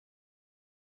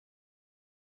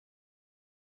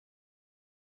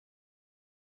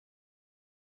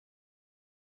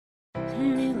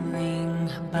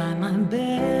by my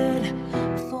bed,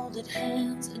 folded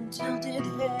hands and tilted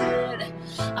head.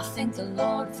 I thank the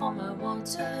Lord for my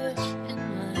water and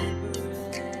my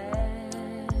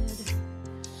bread.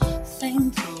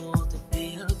 Thankful to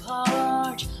be a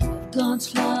part of God's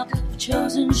flock of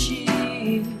chosen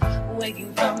sheep,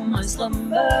 waking from my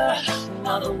slumber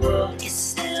while the world is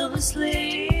still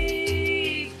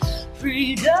asleep.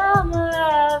 Freedom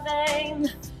loving,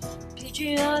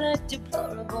 patriotic,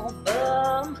 deplorable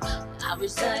bum. I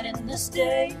reside in the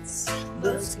States,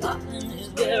 but Scotland is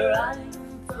where I'm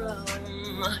from.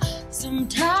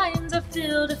 Sometimes I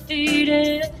feel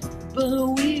defeated, but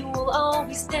we will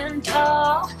always stand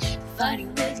tall.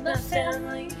 Fighting with my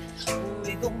family,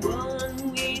 we go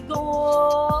on, we go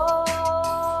on.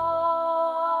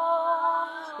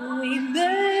 We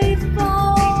may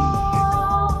fall,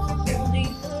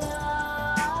 holding the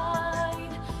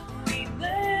line. We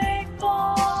may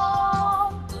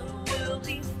fall, but we'll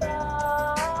be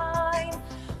fine.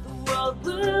 The world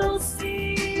will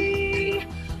see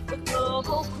the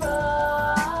global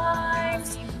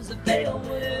crimes. The veil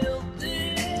will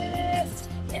lift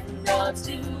in God's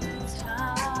due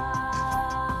time.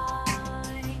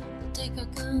 Take our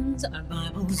guns, our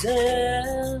Bibles,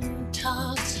 and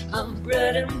talks of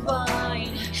bread and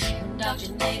wine.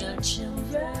 Indoctrinate our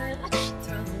children,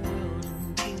 throw the world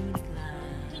into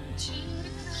decline.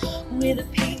 We the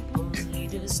people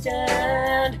need to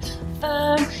stand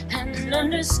firm and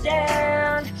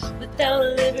understand. Without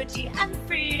liberty and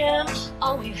freedom,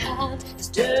 all we have is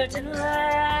dirt and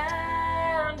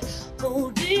land.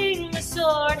 Holding the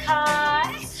sword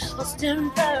high, I'll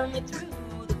stand firmly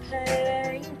through the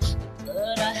pain. The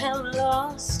blood I have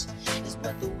lost is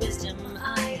worth the wisdom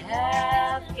I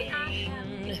have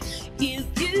gained. If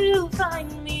you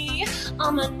find me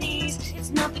on my knees, it's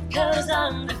not because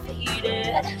I'm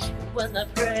defeated. It was my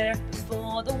prayer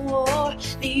before the war,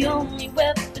 the only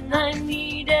weapon I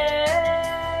needed.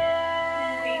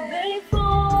 We may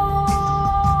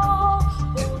fall,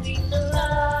 holding the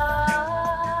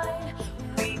line.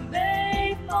 We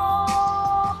may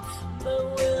fall, but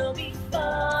we'll be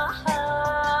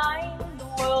fine. The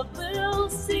world will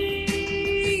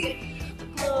see the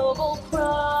global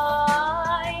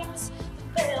crimes.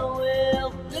 The veil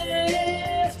will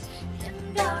lift in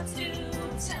God's due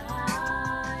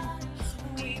time.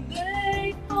 We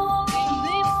may fall,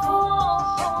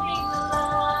 holding the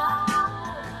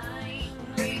line.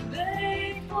 We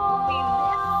may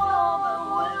fall, but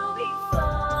we'll be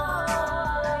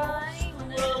fine.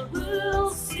 The world will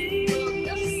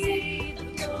see the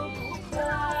global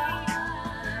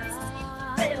crimes.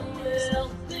 The veil will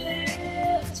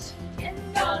lift in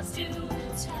God's due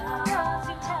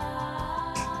time.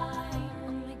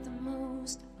 I'll make the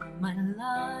most of my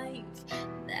life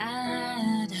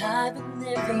that I've been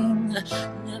living.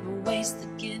 Never waste the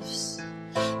gifts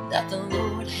that the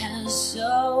Lord has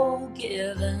so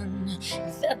given.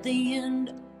 If at the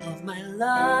end of my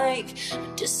life,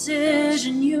 a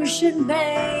decision you should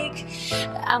make,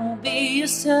 I will be a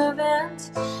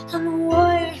servant and a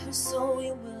warrior whose soul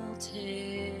we will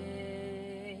take.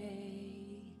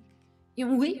 Yeah,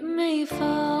 we may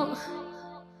fall,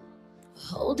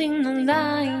 holding the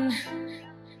line.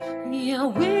 Yeah,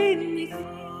 we may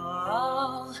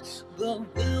fall,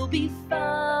 but we'll be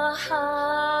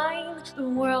fine. The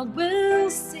world will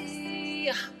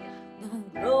see the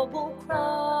global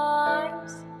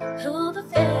crimes. Oh, the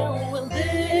veil will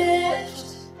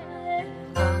lift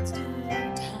God's due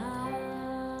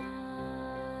time.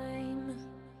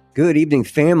 Good evening,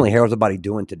 family. How's everybody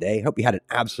doing today? Hope you had an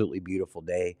absolutely beautiful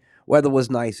day. Weather was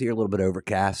nice here, a little bit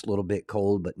overcast, a little bit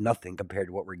cold, but nothing compared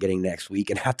to what we're getting next week.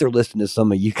 And after listening to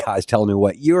some of you guys telling me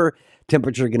what your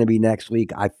temperature is going to be next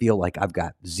week, I feel like I've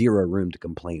got zero room to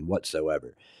complain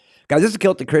whatsoever. Guys, this is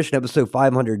Kilted Christian, episode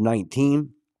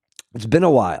 519. It's been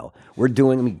a while. We're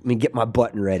doing, let me get my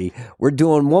button ready. We're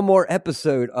doing one more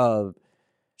episode of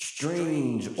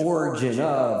Strange Origin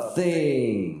of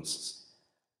Things.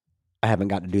 I haven't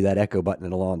got to do that echo button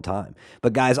in a long time.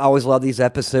 But guys, I always love these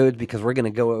episodes because we're going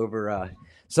to go over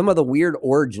some of the weird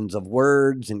origins of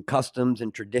words and customs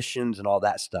and traditions and all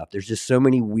that stuff. There's just so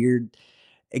many weird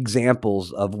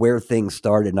examples of where things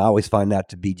started, and I always find that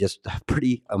to be just a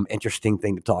pretty interesting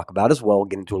thing to talk about as well. We'll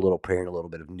get into a little prayer and a little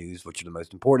bit of news, which are the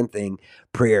most important thing.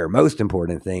 Prayer, most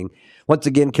important thing. Once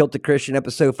again, Kilted Christian,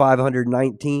 episode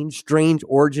 519, Strange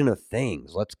Origin of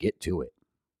Things. Let's get to it.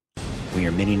 We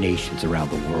are many nations around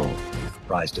the world,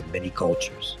 comprised of many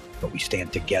cultures, but we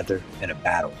stand together in a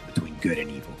battle between good and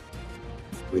evil.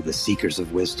 We're the seekers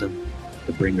of wisdom,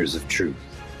 the bringers of truth,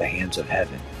 the hands of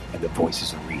heaven, and the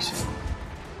voices of reason.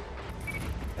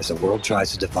 As the world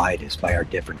tries to divide us by our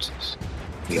differences,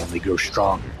 we only grow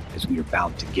stronger as we are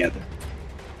bound together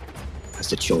as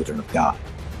the children of God.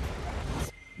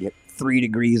 Yep, 3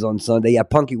 degrees on Sunday. Yeah,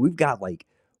 Punky, we've got like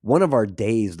one of our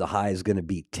days, the high is going to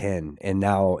be 10, and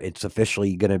now it's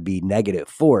officially going to be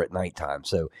 -4 at nighttime.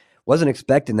 So wasn't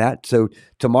expecting that. So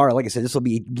tomorrow, like I said, this will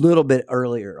be a little bit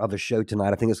earlier of a show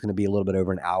tonight. I think it's going to be a little bit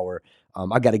over an hour.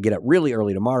 I got to get up really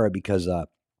early tomorrow because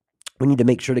we need to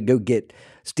make sure to go get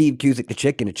Steve Cusick the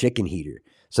chicken a chicken heater.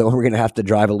 So we're going to have to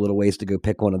drive a little ways to go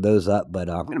pick one of those up. But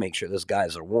I'm going to make sure those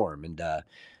guys are warm and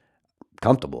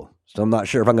comfortable. So I'm not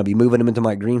sure if I'm going to be moving them into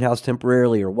my greenhouse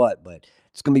temporarily or what, but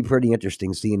it's going to be pretty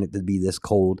interesting seeing it to be this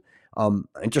cold.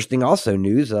 Interesting also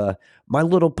news, my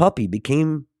little puppy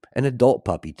became an adult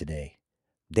puppy today.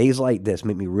 Days like this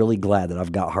make me really glad that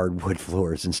I've got hardwood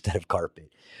floors instead of carpet.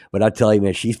 But I tell you,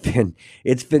 man,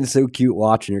 it's been so cute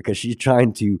watching her because she's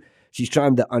trying to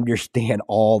understand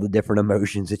all the different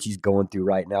emotions that she's going through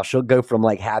right now. She'll go from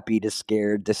like happy to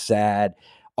scared to sad,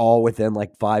 all within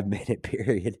like 5-minute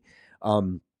period.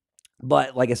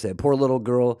 But like I said, poor little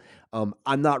girl.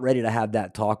 I'm not ready to have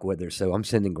that talk with her, so I'm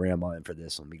sending Grandma in for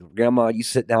this one. Grandma, you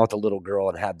sit down with the little girl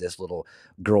and have this little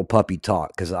girl puppy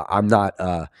talk because I'm not.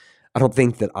 I don't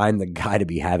think that I'm the guy to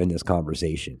be having this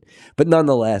conversation. But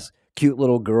nonetheless, cute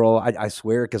little girl. I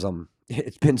swear, because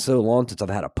it's been so long since I've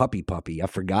had a puppy. I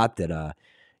forgot that.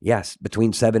 Yes,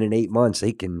 between 7 and 8 months,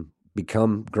 they can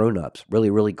become grown-ups really,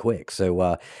 really quick.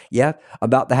 So, yeah,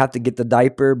 about to have to get the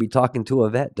diaper, be talking to a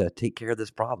vet to take care of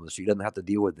this problem so she doesn't have to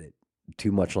deal with it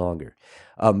too much longer.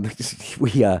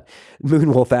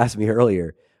 Moonwolf asked me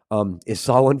earlier, is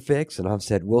Solon fixed? And I've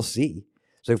said, we'll see.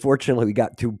 So fortunately,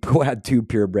 we'll have 2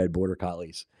 purebred border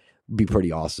collies. Be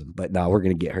pretty awesome. But no, we're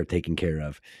going to get her taken care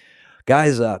of.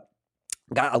 Guys,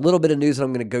 got a little bit of news that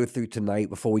I'm going to go through tonight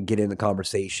before we get in the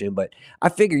conversation, but I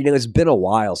figure, it's been a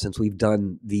while since we've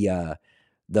done the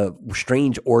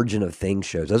strange origin of things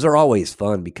shows. Those are always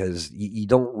fun because you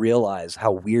don't realize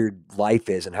how weird life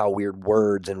is and how weird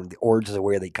words and the origins of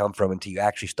where they come from until you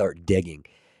actually start digging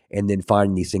and then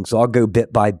finding these things. So I'll go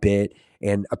bit by bit.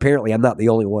 And apparently I'm not the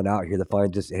only one out here that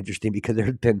finds this interesting because there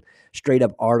have been straight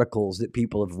up articles that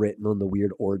people have written on the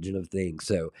weird origin of things.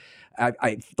 So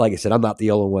I like I said, I'm not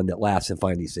the only one that laughs and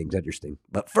finds these things interesting.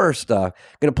 But first, going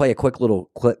to play a quick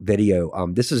little clip video.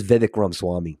 This is Vivek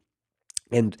Ramaswamy.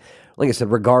 And like I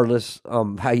said, regardless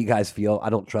how you guys feel,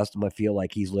 I don't trust him. I feel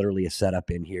like he's literally a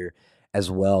setup in here as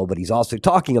well. But he's also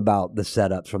talking about the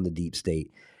setups from the deep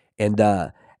state. And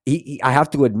I have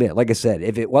to admit, like I said,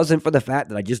 if it wasn't for the fact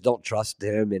that I just don't trust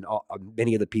him and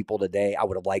many of the people today, I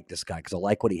would have liked this guy because I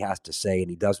like what he has to say, and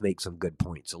he does make some good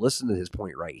points. So listen to his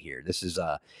point right here. This is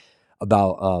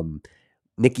about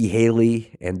Nikki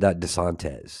Haley and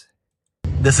DeSantis.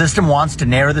 The system wants to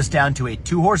narrow this down to a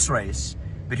 2-horse race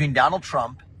between Donald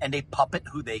Trump and a puppet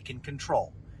who they can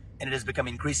control. And it has become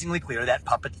increasingly clear that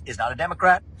puppet is not a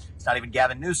Democrat. It's not even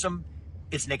Gavin Newsom.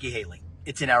 It's Nikki Haley.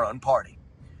 It's in our own party.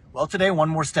 Well, today, one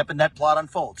more step in that plot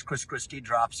unfolds. Chris Christie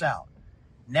drops out.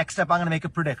 Next up, I'm going to make a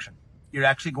prediction. You're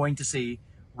actually going to see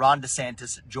Ron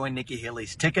DeSantis join Nikki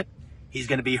Haley's ticket. He's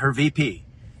going to be her VP.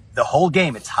 The whole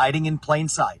game, it's hiding in plain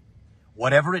sight.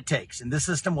 Whatever it takes, and this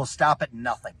system will stop at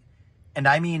nothing. And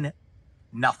I mean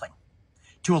nothing.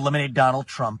 To eliminate Donald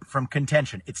Trump from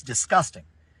contention. It's disgusting.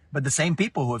 But the same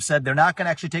people who have said they're not going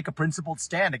to actually take a principled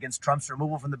stand against Trump's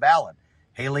removal from the ballot.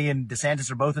 Haley and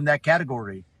DeSantis are both in that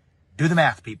category. Do the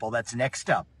math, people. That's next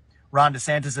up. Ron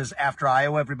DeSantis is after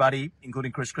Iowa. Everybody,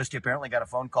 including Chris Christie, apparently got a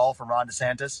phone call from Ron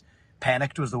DeSantis.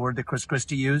 Panicked was the word that Chris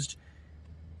Christie used.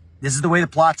 This is the way the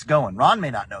plot's going. Ron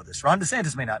may not know this. Ron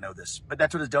DeSantis may not know this, but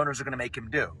that's what his donors are going to make him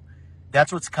do.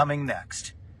 That's what's coming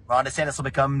next. Ron DeSantis will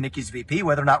become Nikki's VP,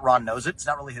 whether or not Ron knows it. It's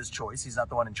not really his choice. He's not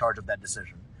the one in charge of that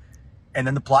decision. And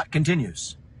then the plot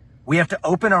continues. We have to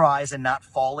open our eyes and not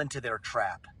fall into their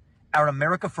trap. Our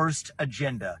America First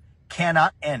agenda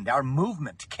cannot end. Our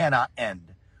movement cannot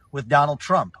end with Donald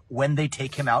Trump when they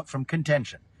take him out from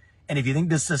contention. And if you think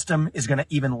this system is going to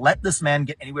even let this man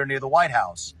get anywhere near the White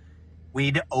House, we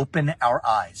need to open our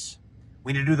eyes.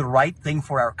 We need to do the right thing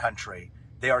for our country.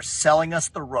 They are selling us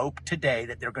the rope today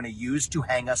that they're going to use to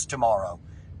hang us tomorrow.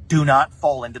 Do not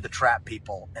fall into the trap,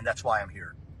 people. And that's why I'm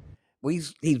here. Well,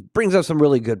 he brings up some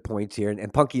really good points here.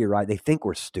 And Punky, you're right. They think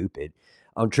we're stupid.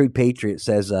 True Patriot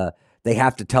says they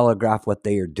have to telegraph what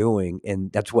they are doing.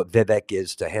 And that's what Vivek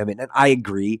is to him. And I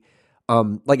agree.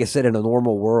 Like I said, in a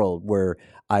normal world where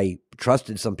I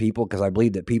trusted some people because I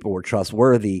believed that people were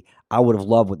trustworthy, I would have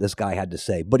loved what this guy had to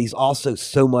say. But he's also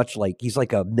so much he's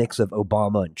like a mix of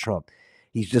Obama and Trump.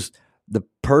 He's just the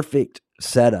perfect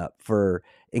setup for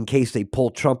in case they pull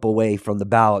Trump away from the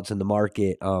ballots in the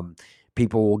market.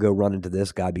 People will go run into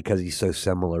this guy because he's so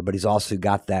similar. But he's also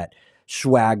got that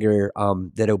swagger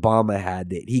that Obama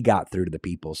had that he got through to the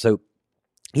people. So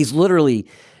he's literally,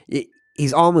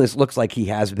 he's almost looks like he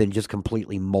has been just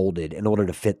completely molded in order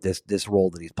to fit this role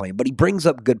that he's playing. But he brings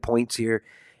up good points here,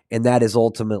 and that is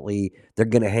ultimately they're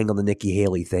going to hang on the Nikki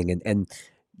Haley thing. And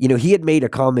he had made a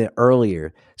comment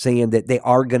earlier saying that they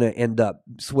are going to end up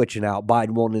switching out.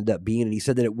 Biden won't end up being, and he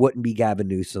said that it wouldn't be Gavin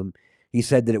Newsom. He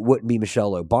said that it wouldn't be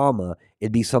Michelle Obama.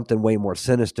 It'd be something way more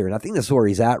sinister. And I think that's where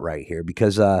he's at right here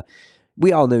because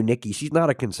we all know Nikki. She's not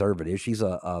a conservative. She's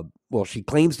well, she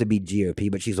claims to be GOP,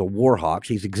 but she's a war hawk.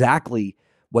 She's exactly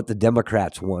what the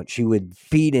Democrats want. She would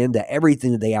feed into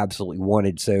everything that they absolutely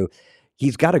wanted. So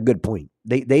he's got a good point.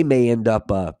 They may end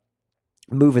up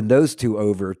moving those two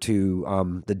over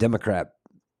to the Democrat,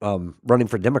 running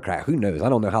for Democrat. Who knows? I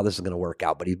don't know how this is going to work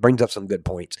out, but he brings up some good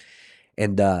points.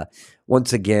 And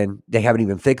once again, they haven't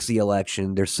even fixed the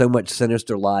election. There's so much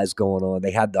sinister lies going on.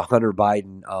 They had the Hunter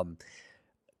Biden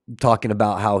talking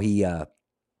about how he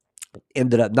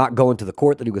ended up not going to the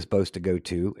court that he was supposed to go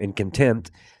to in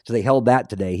contempt. So they held that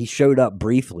today. He showed up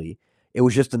briefly. It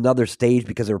was just another stage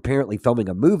because they're apparently filming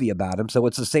a movie about him. So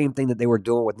it's the same thing that they were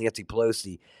doing with Nancy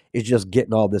Pelosi, is just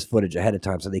getting all this footage ahead of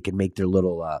time so they can make their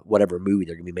little whatever movie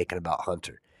they're going to be making about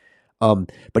Hunter.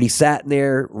 But he sat in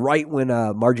there right when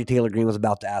Marjorie Taylor Greene was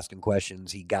about to ask him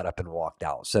questions. He got up and walked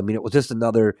out. So, I mean, it was just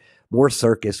another more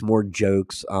circus, more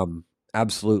jokes,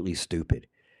 absolutely stupid.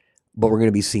 But we're going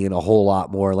to be seeing a whole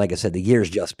lot more. Like I said, the year's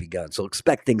just begun. So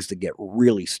expect things to get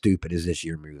really stupid as this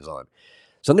year moves on.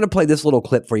 So I'm going to play this little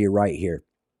clip for you right here.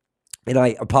 And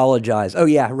I apologize. Oh,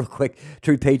 yeah, real quick.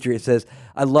 True Patriot says,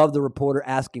 I love the reporter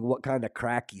asking what kind of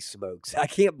crack he smokes. I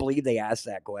can't believe they asked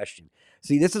that question.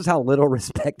 See, this is how little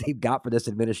respect they've got for this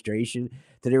administration,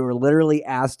 that they were literally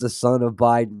asked the son of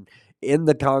Biden in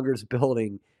the Congress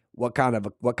building, what kind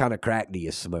of crack do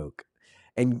you smoke?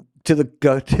 And to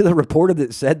the reporter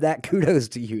that said that, kudos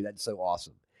to you. That's so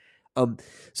awesome. So I'm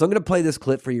going to play this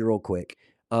clip for you real quick.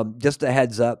 Just a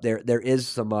heads up, there is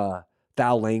some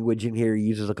foul language in here. He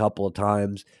uses a couple of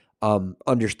times,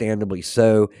 understandably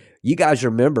so. You guys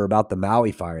remember about the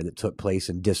Maui fire that took place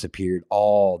and disappeared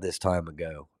all this time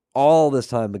ago.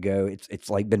 It's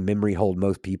like been memory hold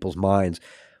most people's minds.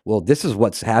 Well, this is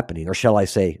what's happening, or shall I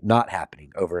say not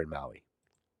happening, over in Maui.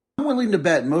 I'm willing to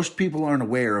bet most people aren't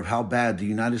aware of how bad the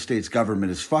United States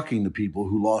government is fucking the people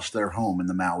who lost their home in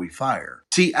the Maui fire.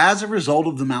 See, as a result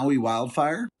of the Maui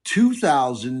wildfire,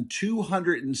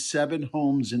 2,207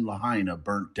 homes in Lahaina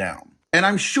burnt down. And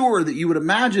I'm sure that you would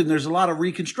imagine there's a lot of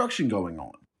reconstruction going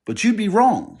on. But you'd be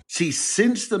wrong. See,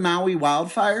 since the Maui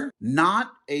wildfire,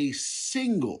 not a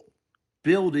single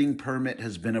building permit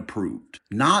has been approved.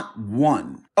 Not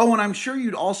one. Oh, and I'm sure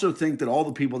you'd also think that all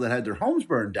the people that had their homes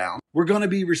burned down were going to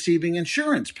be receiving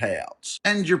insurance payouts.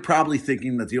 And you're probably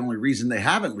thinking that the only reason they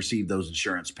haven't received those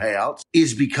insurance payouts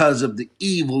is because of the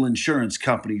evil insurance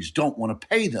companies don't want to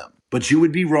pay them. But you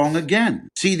would be wrong again.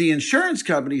 See, the insurance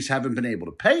companies haven't been able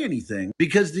to pay anything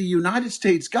because the United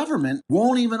States government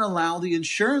won't even allow the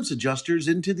insurance adjusters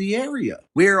into the area,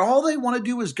 where all they want to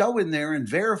do is go in there and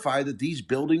verify that these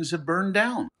buildings have burned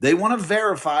down. They want to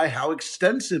verify how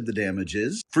extensive the damage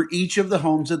is for each of the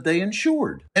homes that they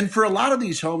insured. And for a lot of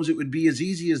these homes, it would be as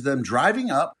easy as them driving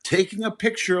up, taking a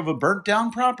picture of a burnt down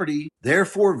property,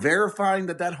 therefore verifying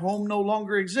that that home no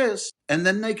longer exists, and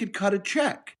then they could cut a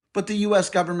check. But the U.S.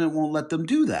 government won't let them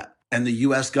do that. And the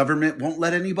U.S. government won't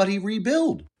let anybody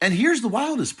rebuild. And here's the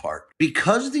wildest part.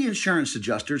 Because the insurance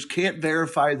adjusters can't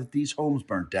verify that these homes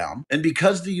burnt down, and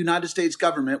because the United States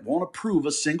government won't approve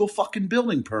a single fucking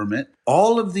building permit,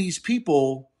 all of these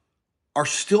people are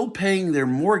still paying their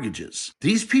mortgages.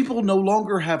 These people no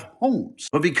longer have homes.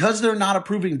 But because they're not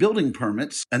approving building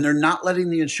permits and they're not letting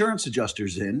the insurance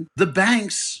adjusters in, the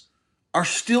banks are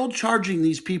still charging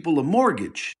these people a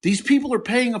mortgage. These people are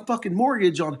paying a fucking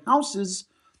mortgage on houses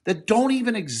that don't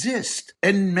even exist.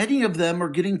 And many of them are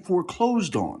getting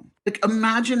foreclosed on. Like,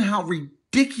 imagine how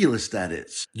ridiculous that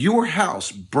is. Your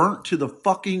house burnt to the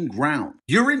fucking ground.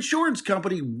 Your insurance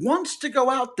company wants to go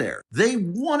out there. They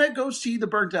want to go see the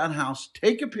burnt down house,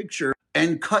 take a picture,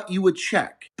 and cut you a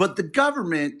check. But the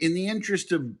government, in the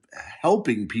interest of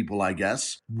helping people, I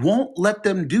guess, won't let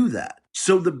them do that.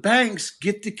 So the banks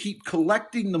get to keep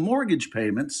collecting the mortgage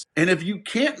payments. And if you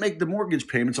can't make the mortgage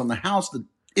payments on the house that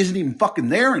isn't even fucking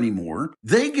there anymore,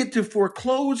 they get to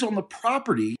foreclose on the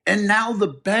property. And now the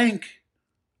bank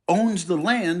owns the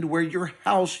land where your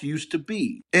house used to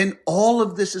be. And all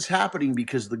of this is happening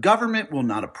because the government will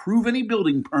not approve any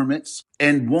building permits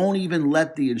and won't even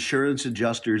let the insurance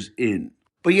adjusters in.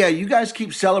 But yeah, you guys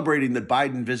keep celebrating that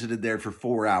Biden visited there for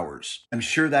 4 hours. I'm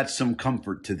sure that's some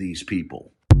comfort to these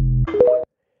people.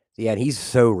 Yeah, and he's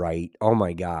so right. Oh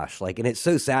my gosh. Like, and it's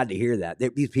so sad to hear that.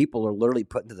 These people are literally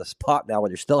put into the spot now where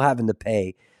they're still having to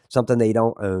pay something they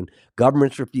don't own.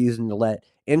 Government's refusing to let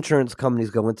insurance companies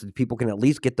go into people can at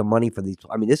least get the money for these.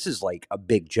 I mean, this is like a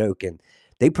big joke. And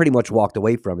they pretty much walked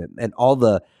away from it. And all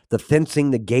the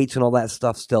fencing, the gates and all that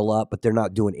stuff still up, but they're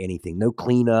not doing anything. No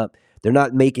cleanup. They're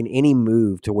not making any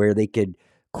move to where they could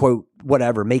quote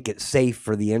whatever, make it safe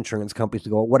for the insurance companies to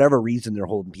go, whatever reason they're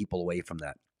holding people away from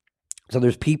that. So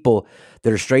there's people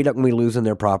that are straight up going to be losing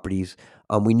their properties.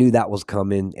 We knew that was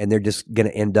coming, and they're just going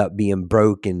to end up being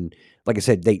broke. And like I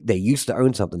said, they used to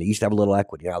own something. They used to have a little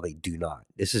equity. Now they do not.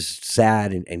 This is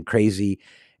sad and crazy.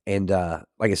 And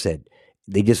like I said,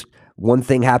 they just one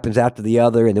thing happens after the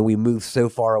other, and then we move so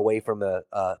far away from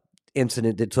a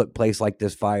incident that took place like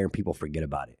this fire, and people forget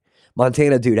about it.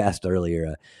 Montana dude asked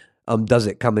earlier, does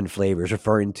it come in flavors,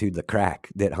 referring to the crack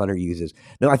that Hunter uses?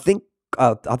 No, I think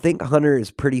Hunter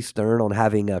is pretty stern on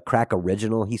having a crack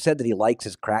original. He said that he likes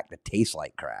his crack to taste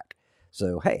like crack.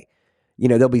 So, hey,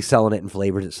 they'll be selling it in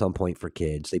flavors at some point for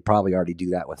kids. They probably already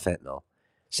do that with fentanyl,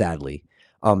 sadly.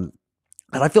 And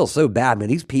I feel so bad, man.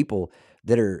 These people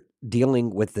that are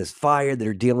dealing with this fire, that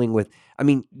are dealing with, I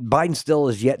mean, Biden still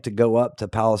is yet to go up to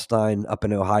Palestine, up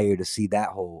in Ohio, to see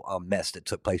that whole mess that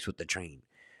took place with the train.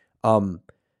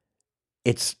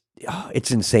 It's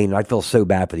insane. I feel so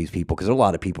bad for these people because there are a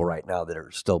lot of people right now that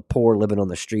are still poor, living on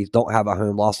the streets, don't have a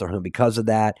home, lost their home because of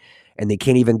that, and they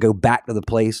can't even go back to the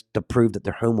place to prove that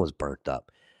their home was burnt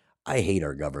up. I hate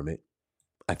our government.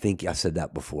 I think I said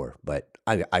that before, but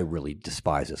I really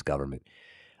despise this government.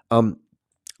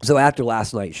 So after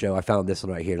last night's show, I found this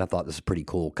one right here, and I thought this is pretty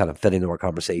cool, kind of fit into our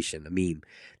conversation. A meme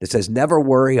that says, "Never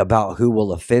worry about who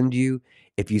will offend you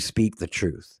if you speak the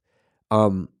truth."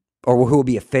 Or who will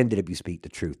be offended if you speak the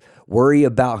truth. Worry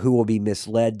about who will be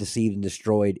misled, deceived, and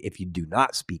destroyed if you do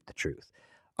not speak the truth.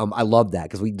 I love that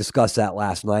because we discussed that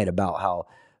last night about how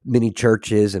many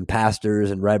churches and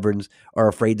pastors and reverends are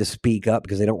afraid to speak up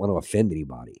because they don't want to offend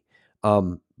anybody.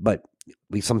 But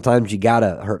sometimes you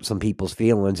gotta hurt some people's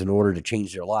feelings in order to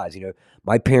change their lives.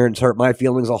 My parents hurt my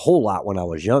feelings a whole lot when I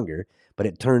was younger, but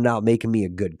it turned out making me a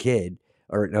good kid,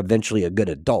 or eventually a good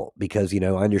adult, because, I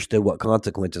understood what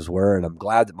consequences were. And I'm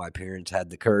glad that my parents had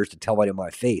the courage to tell it in my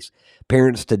face.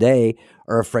 Parents today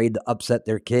are afraid to upset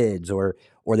their kids, or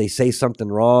they say something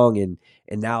wrong. And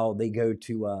now they go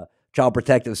to Child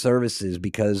Protective Services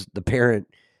because the parent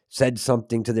said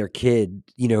something to their kid,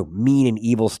 mean and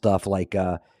evil stuff like,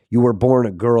 you were born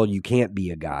a girl, you can't be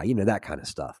a guy, that kind of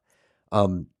stuff.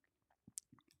 Man,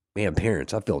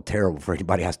 parents, I feel terrible for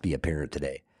anybody who has to be a parent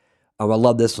today. I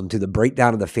love this one too. The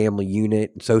breakdown of the family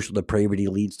unit and social depravity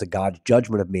leads to God's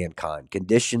judgment of mankind.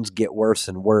 Conditions get worse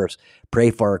and worse. Pray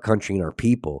for our country and our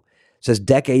people. It says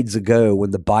decades ago,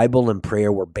 when the Bible and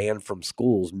prayer were banned from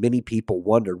schools, many people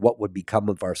wondered what would become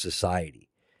of our society.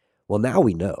 Well, now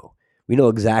we know. We know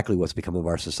exactly what's become of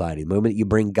our society. The moment you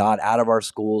bring God out of our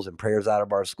schools and prayers out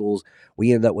of our schools,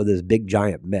 we end up with this big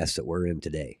giant mess that we're in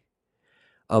today.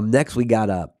 Next, we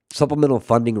got a supplemental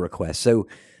funding request. So,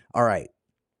 all right.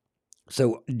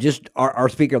 So just our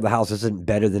Speaker of the House isn't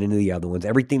better than any of the other ones.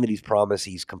 Everything that he's promised,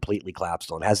 he's completely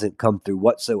collapsed on. Hasn't come through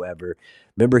whatsoever.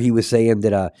 Remember, he was saying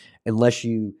that unless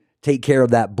you take care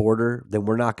of that border, then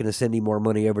we're not going to send any more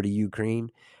money over to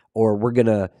Ukraine, or we're going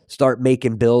to start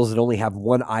making bills that only have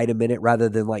one item in it rather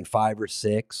than like 5 or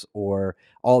 6, or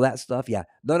all that stuff. Yeah,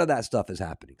 none of that stuff is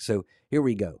happening. So here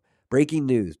we go. Breaking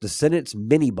news, the Senate's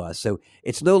minibus. So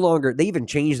it's no longer, they even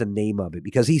changed the name of it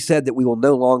because he said that we will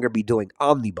no longer be doing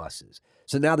omnibuses.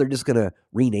 So now they're just going to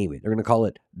rename it. They're going to call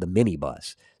it the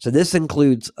minibus. So this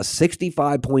includes a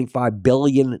 $65.5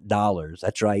 billion.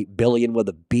 That's right, billion with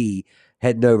a B,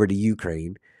 heading over to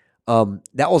Ukraine.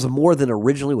 That was more than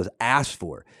originally was asked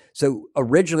for. So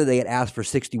originally they had asked for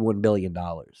 $61 billion.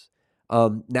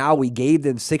 Now we gave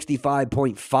them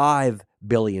 $65.5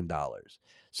 billion.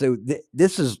 So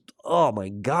this is, oh my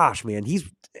gosh, man, he's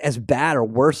as bad or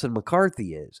worse than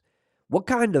McCarthy is. What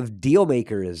kind of deal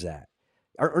maker is that?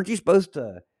 Aren't you supposed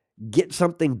to get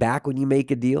something back when you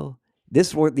make a deal?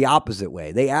 This went the opposite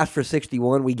way. They asked for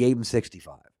 61, we gave them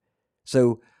 65.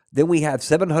 So then we have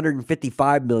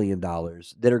 $755 million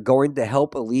that are going to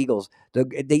help illegals.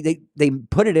 They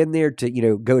put it in there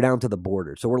to, go down to the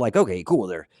border. So we're like, okay, cool.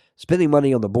 They're spending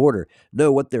money on the border.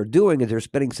 No, what they're doing is they're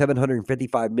spending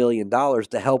 $755 million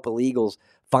to help illegals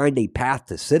find a path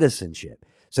to citizenship.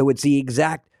 So it's the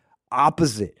exact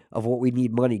opposite of what we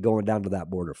need money going down to that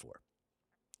border for.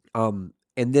 And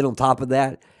then on top of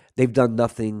that, they've done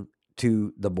nothing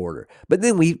to the border. But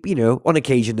then we, on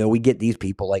occasion, though, we get these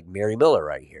people like Mary Miller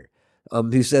right here,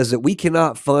 who says that we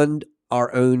cannot fund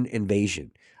our own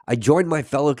invasion. I joined my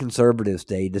fellow conservatives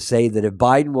today to say that if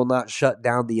Biden will not shut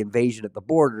down the invasion at the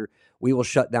border, we will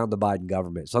shut down the Biden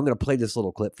government. So I'm going to play this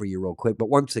little clip for you real quick. But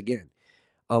once again,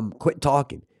 quit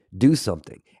talking, do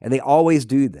something. And they always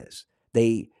do this.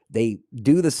 They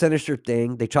do the sinister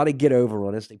thing. They try to get over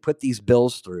on us. They put these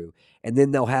bills through, and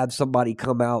then they'll have somebody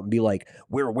come out and be like,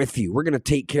 we're with you. We're going to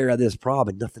take care of this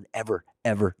problem. And nothing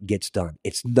ever gets done.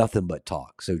 It's nothing but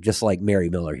talk. So just like Mary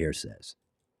Miller here says.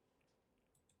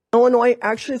 Illinois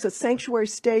actually is a sanctuary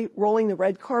state, rolling the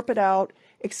red carpet out,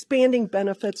 expanding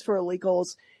benefits for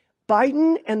illegals.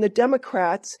 Biden and the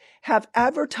Democrats have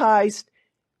advertised,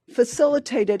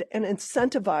 facilitated, and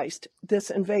incentivized this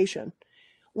invasion.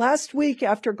 Last week,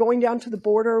 after going down to the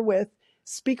border with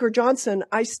Speaker Johnson,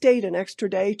 I stayed an extra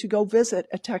day to go visit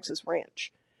a Texas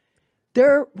ranch.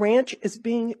 Their ranch is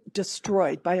being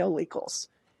destroyed by illegals.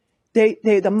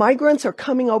 The migrants are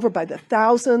coming over by the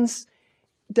thousands.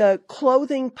 The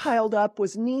clothing piled up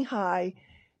was knee-high.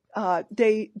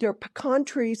 Their pecan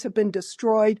trees have been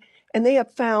destroyed, and they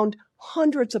have found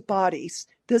hundreds of bodies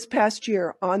this past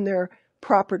year on their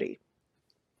property.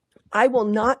 I will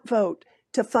not vote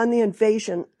to fund the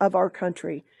invasion of our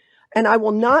country, and I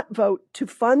will not vote to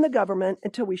fund the government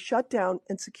until we shut down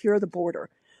and secure the border.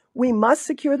 We must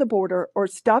secure the border or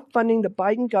stop funding the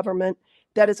Biden government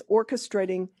that is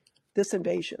orchestrating this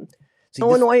invasion. See,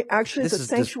 Illinois actually is a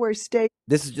sanctuary state.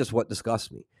 This is just what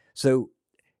disgusts me. So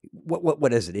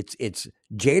what is it? It's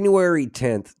January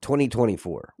 10th,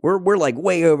 2024. We're like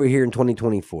way over here in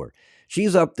 2024.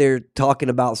 She's up there talking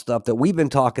about stuff that we've been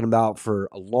talking about for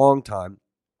a long time.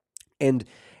 And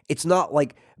it's not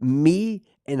like me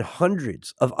and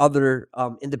hundreds of other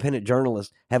independent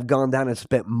journalists have gone down and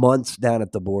spent months down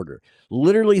at the border,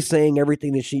 literally saying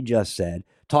everything that she just said,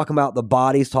 talking about the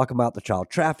bodies, talking about the child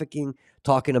trafficking,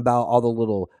 talking about all the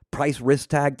little price risk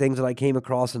tag things that I came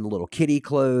across in the little kitty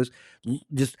clothes,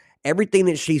 just everything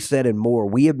that she said and more.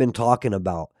 We have been talking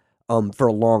about for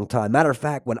a long time. Matter of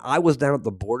fact, when I was down at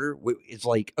the border, it's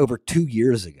like over 2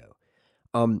 years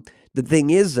ago. The thing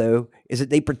is, though, is that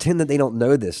they pretend that they don't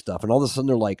know this stuff. And all of a sudden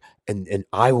they're like, and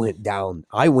I went down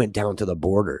to the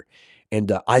border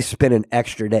and I spent an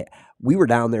extra day. We were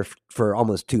down there for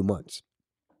almost 2 months.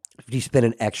 She spent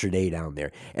an extra day down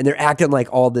there, and they're acting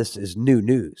like all this is new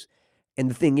news. And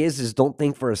the thing is don't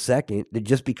think for a second that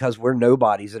just because we're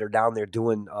nobodies that are down there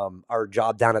doing our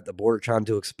job down at the border, trying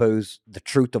to expose the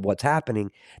truth of what's happening,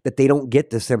 that they don't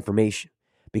get this information,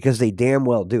 because they damn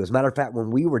well do. As a matter of fact, when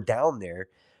we were down there,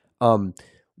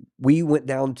 we went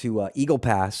down to Eagle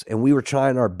Pass, and we were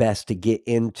trying our best to get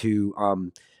into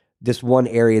this one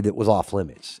area that was off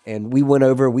limits. And we went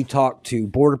over, we talked to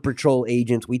Border Patrol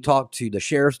agents, we talked to the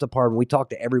Sheriff's Department, we talked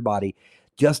to everybody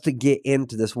just to get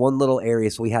into this one little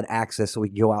area so we had access so we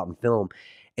could go out and film.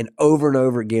 And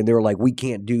over again, they were like, we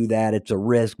can't do that. It's a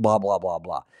risk, blah, blah, blah,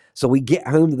 blah. So we get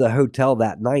home to the hotel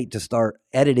that night to start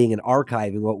editing and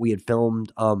archiving what we had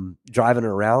filmed driving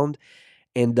around.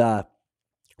 And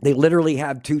they literally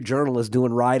have 2 journalists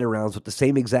doing ride-arounds with the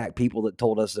same exact people that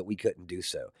told us that we couldn't do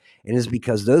so. And it's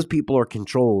because those people are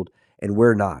controlled and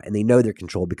we're not. And they know they're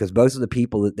controlled because most of the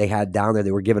people that they had down there,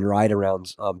 they were given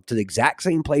ride-arounds to the exact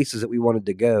same places that we wanted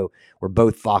to go, were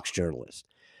both Fox journalists.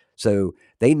 So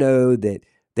they know that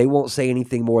they won't say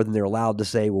anything more than they're allowed to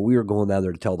say. Well, we were going down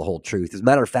there to tell the whole truth. As a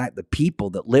matter of fact, the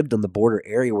people that lived in the border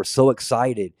area were so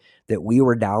excited that we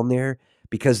were down there,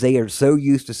 because they are so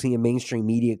used to seeing mainstream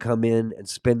media come in and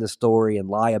spin the story and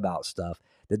lie about stuff,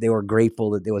 that they were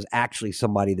grateful that there was actually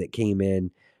somebody that came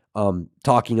in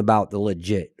talking about the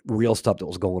legit, real stuff that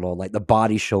was going on, like the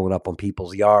bodies showing up on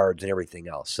people's yards and everything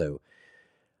else. So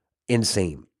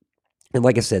insane. And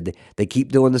like I said, they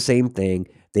keep doing the same thing.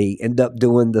 They end up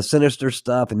doing the sinister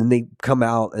stuff, and then they come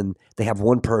out and they have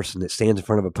one person that stands in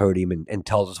front of a podium and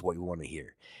tells us what we want to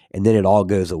hear. And then it all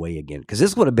goes away again. Because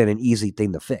this would have been an easy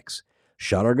thing to fix.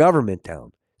 Shut our government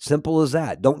down. Simple as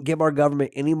that. Don't give our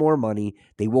government any more money.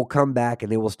 They will come back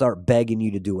and they will start begging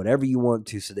you to do whatever you want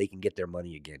to so they can get their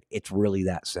money again. It's really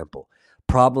that simple.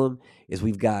 Problem is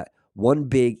we've got one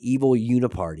big evil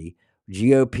uniparty,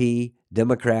 GOP,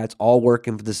 Democrats, all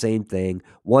working for the same thing.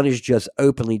 One is just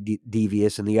openly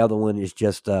devious, and the other one is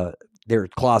just they're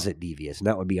closet devious, and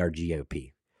that would be our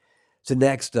GOP. So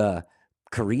next,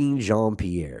 Karine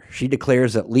Jean-Pierre. She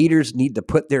declares that leaders need to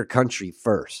put their country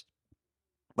first.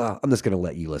 Well, I'm just going to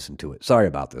let you listen to it. Sorry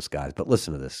about this, guys, but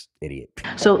listen to this idiot.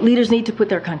 So leaders need to put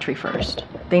their country first.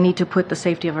 They need to put the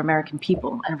safety of American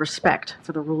people and respect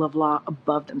for the rule of law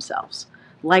above themselves,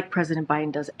 like President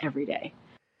Biden does every day.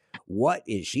 What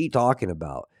is she talking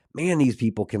about? Man, these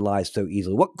people can lie so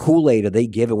easily. What Kool-Aid are they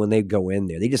giving when they go in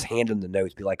there? They just hand them the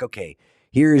notes, be like, okay,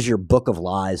 here is your book of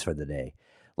lies for the day.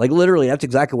 Like literally, that's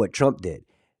exactly what Trump did.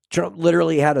 Trump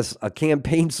literally had a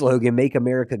campaign slogan, "Make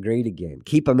America Great Again,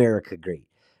 Keep America Great."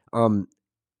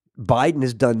 Biden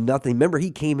has done nothing. Remember, he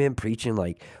came in preaching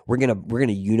like we're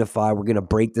gonna unify, we're gonna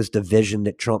break this division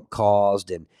that Trump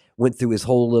caused, and went through his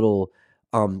whole little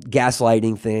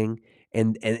gaslighting thing.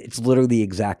 And it's literally the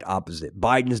exact opposite.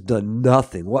 Biden has done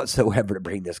nothing whatsoever to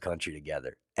bring this country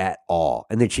together at all.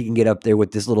 And then she can get up there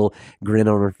with this little grin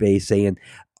on her face saying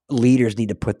leaders need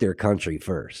to put their country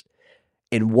first.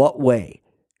 In what way,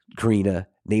 Karina?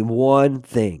 Name one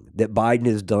thing that Biden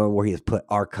has done where he has put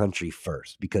our country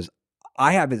first, because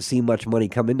I haven't seen much money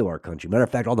come into our country. Matter of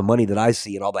fact, all the money that I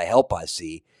see and all the help I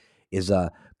see is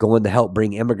going to help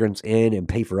bring immigrants in and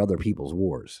pay for other people's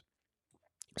wars.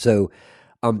 So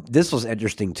this was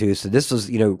interesting too. So this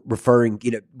was, referring,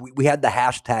 we had the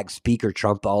hashtag Speaker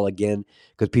Trump all again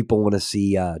because people want to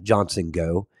see Johnson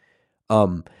go.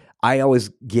 I always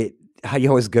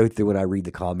go through when I read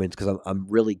the comments because I'm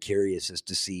really curious as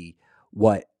to see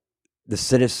what the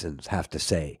citizens have to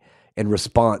say in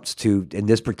response to, in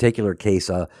this particular case.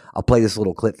 I'll play this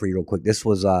little clip for you real quick. This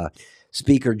was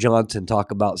Speaker Johnson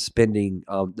talk about spending,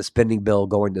 the spending bill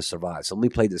going to survive. So let me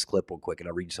play this clip real quick and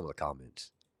I'll read you some of the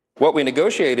comments. What we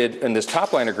negotiated in this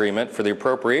top-line agreement for the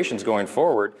appropriations going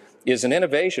forward is an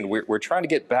innovation. We're trying to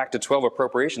get back to 12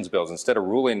 appropriations bills instead of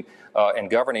ruling and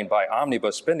governing by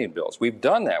omnibus spending bills. We've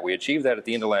done that. We achieved that at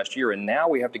the end of last year, and now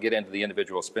we have to get into the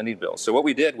individual spending bills. So what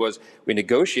we did was we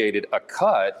negotiated a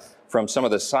cut from some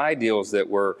of the side deals that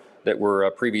were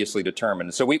previously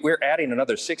determined. So we're adding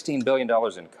another $16 billion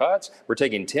in cuts. We're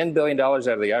taking $10 billion out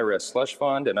of the IRS slush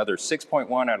fund, another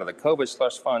 6.1 out of the COVID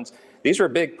slush funds. These were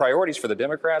big priorities for the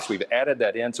Democrats. We've added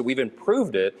that in, so we've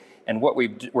improved it. And what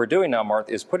we're doing now,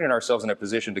 Martha, is putting ourselves in a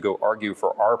position to go argue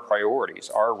for our priorities,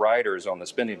 our riders on the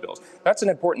spending bills. That's an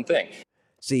important thing.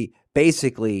 See,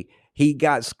 basically, he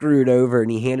got screwed over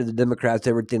and he handed the Democrats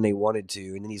everything they wanted to.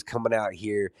 And then he's coming out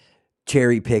here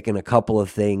cherry picking a couple of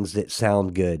things that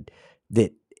sound good,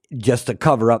 that just to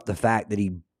cover up the fact that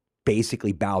he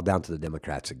basically bowed down to the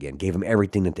Democrats again, gave them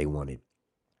everything that they wanted.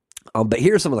 But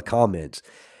here's some of the comments.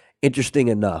 Interesting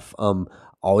enough.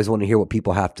 Always want to hear what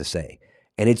people have to say.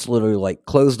 And it's literally like,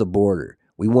 close the border.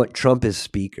 We want Trump as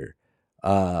speaker.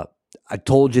 I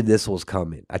told you this was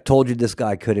coming. I told you this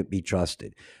guy couldn't be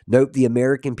trusted. Nope, the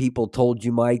American people told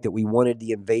you, Mike, that we wanted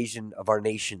the invasion of our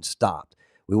nation stopped.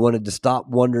 We wanted to stop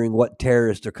wondering what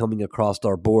terrorists are coming across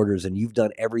our borders, and you've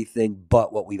done everything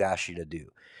but what we've asked you to do.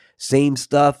 Same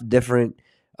stuff, different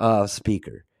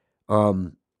speaker.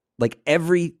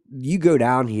 You go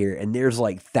down here and there's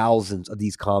like thousands of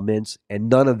these comments, and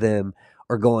none of them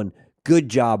are going, good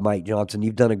job, Mike Johnson.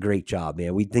 You've done a great job,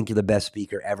 man. We think you're the best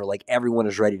speaker ever. Like, everyone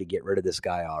is ready to get rid of this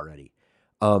guy already.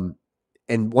 And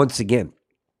once again,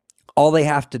 all they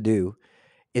have to do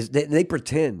is they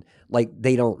pretend like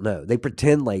they don't know. They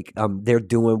pretend like they're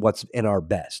doing what's in our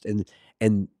best.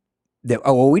 And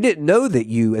we didn't know that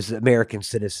you as American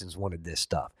citizens wanted this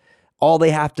stuff. All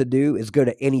they have to do is go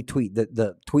to any tweet.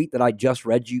 The tweet that I just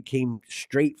read you came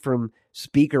straight from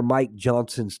Speaker Mike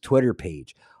Johnson's Twitter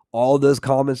page. All those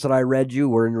comments that I read you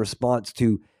were in response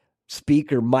to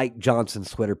Speaker Mike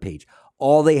Johnson's Twitter page.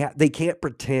 They can't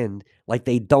pretend like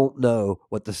they don't know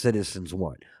what the citizens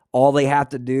want. All they have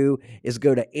to do is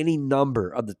go to any number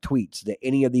of the tweets that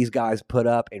any of these guys put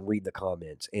up and read the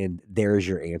comments, and there's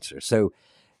your answer. So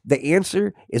the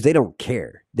answer is they don't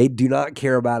care. They do not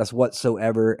care about us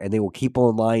whatsoever, and they will keep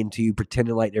on lying to you,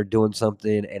 pretending like they're doing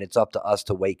something, and it's up to us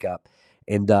to wake up.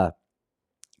 And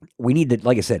we need to,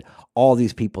 like I said, all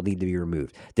these people need to be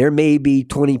removed. There may be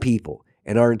 20 people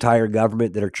in our entire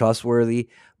government that are trustworthy,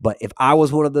 but if I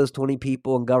was one of those 20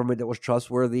 people in government that was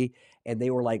trustworthy, and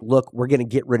they were like, look, we're going to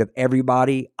get rid of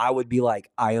everybody, I would be like,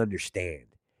 I understand.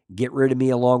 Get rid of me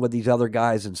along with these other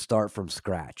guys and start from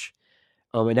scratch.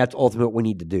 And that's ultimately what we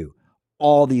need to do.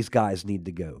 All these guys need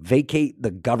to go. Vacate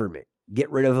the government. Get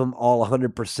rid of them all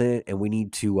 100%, and we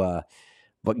need to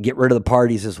get rid of the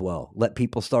parties as well. Let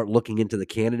people start looking into the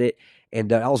candidate.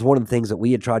 And that was one of the things that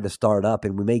we had tried to start up,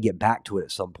 and we may get back to it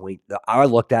at some point. I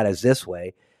looked at it as this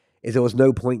way, is there was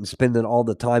no point in spending all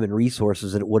the time and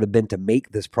resources that it would have been to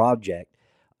make this project,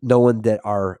 knowing that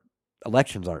our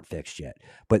elections aren't fixed yet.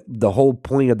 But the whole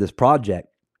point of this project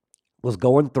was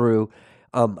going through,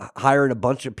 hiring a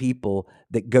bunch of people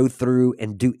that go through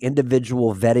and do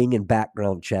individual vetting and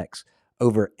background checks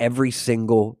over every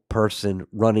single person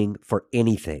running for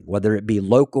anything, whether it be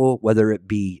local, whether it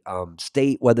be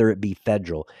state, whether it be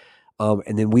federal.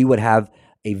 And then we would have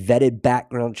a vetted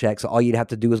background check. So all you'd have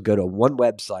to do is go to one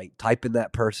website, type in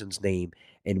that person's name,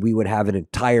 and we would have an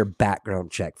entire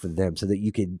background check for them so that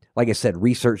you could, like I said,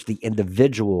 research the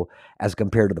individual as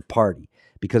compared to the party.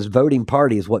 Because voting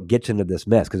party is what gets into this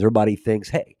mess, because everybody thinks,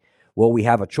 hey, well, we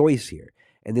have a choice here.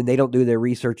 And then they don't do their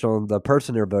research on the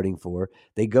person they're voting for.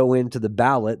 They go into the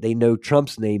ballot. They know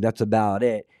Trump's name. That's about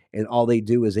it. And all they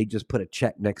do is they just put a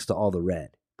check next to all the red,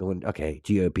 going, okay,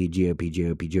 GOP, GOP,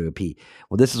 GOP, GOP.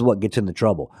 Well, this is what gets into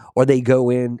trouble. Or they go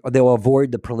in, or they'll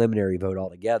avoid the preliminary vote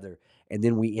altogether. And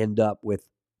then we end up with,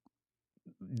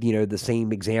 the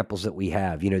same examples that we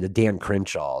have, the Dan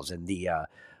Crenshaws and the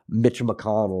Mitch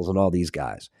McConnells and all these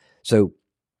guys. So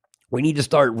we need to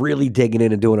start really digging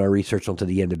in and doing our research onto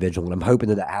the individual. And I'm hoping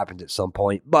that happens at some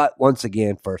point. But once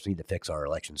again, first we need to fix our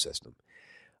election system.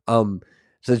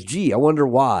 Says, gee, I wonder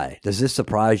why. Does this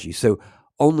surprise you? So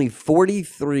only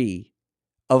 43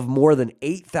 of more than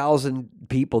 8,000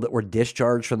 people that were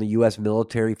discharged from the U.S.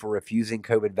 military for refusing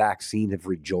COVID vaccine have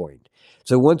rejoined.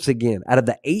 So once again, out of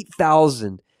the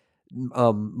 8,000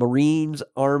 Marines,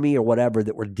 Army, or whatever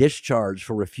that were discharged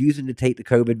for refusing to take the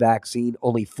COVID vaccine,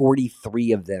 only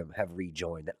 43 of them have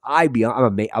rejoined. And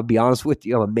I'll be honest with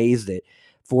you, I'm amazed that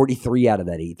 43 out of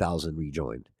that 8,000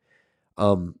 rejoined.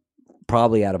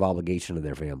 Probably out of obligation to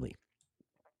their family.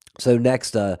 So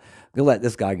next, I'm gonna let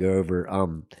this guy go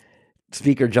over.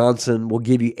 Speaker Johnson will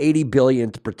give you $80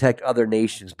 billion to protect other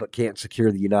nations, but can't secure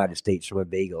the United States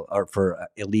from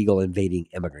illegal invading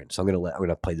immigrants. So I'm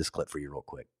gonna play this clip for you real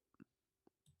quick.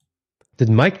 Did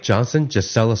Mike Johnson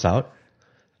just sell us out?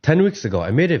 10 weeks ago,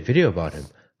 I made a video about him,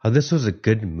 how this was a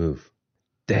good move.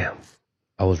 Damn,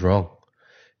 I was wrong.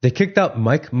 They kicked out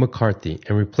Mike McCarthy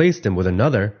and replaced him with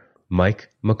another Mike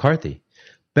McCarthy,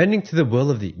 bending to the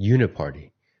will of the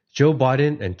Uniparty. Joe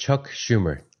Biden and Chuck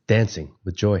Schumer dancing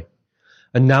with joy.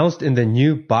 Announced in the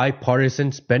new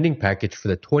bipartisan spending package for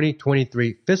the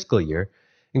 2023 fiscal year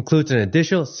includes an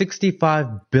additional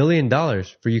 $65 billion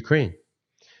for Ukraine,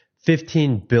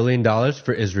 $15 billion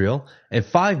for Israel, and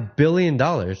 $5 billion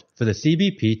for the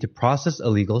CBP to process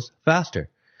illegals faster.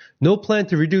 No plan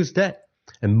to reduce debt,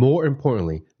 and more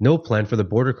importantly, no plan for the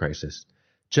border crisis.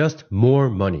 Just more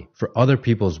money for other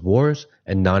people's wars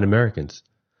and non-Americans.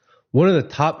 One of the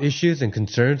top issues and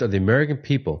concerns of the American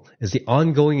people is the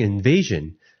ongoing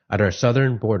invasion at our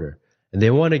southern border, and they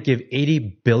want to give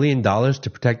 $80 billion to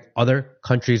protect other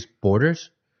countries' borders?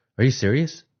 Are you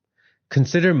serious?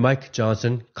 Consider Mike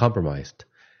Johnson compromised.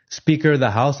 Speaker of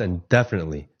the House and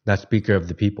definitely not Speaker of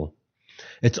the people.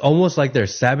 It's almost like they're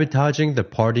sabotaging the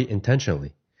party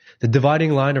intentionally. The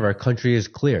dividing line of our country is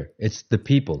clear. It's the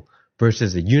people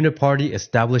versus the uniparty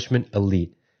establishment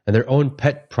elite and their own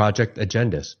pet project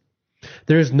agendas.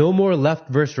 There is no more left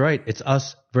versus right. It's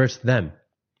us versus them.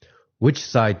 Which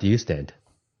side do you stand?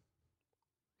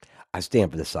 I stand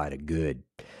for the side of good.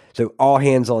 So all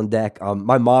hands on deck.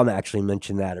 My mom actually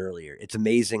mentioned that earlier. It's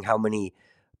amazing how many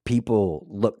people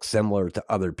look similar to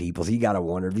other people. So you got to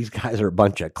wonder if these guys are a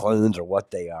bunch of clones or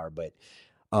what they are. But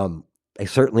they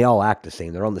certainly all act the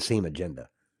same. They're on the same agenda.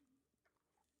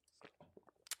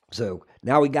 So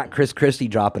now we got Chris Christie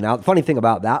dropping out. The funny thing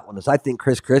about that one is I think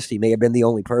Chris Christie may have been the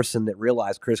only person that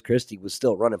realized Chris Christie was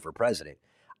still running for president.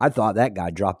 I thought that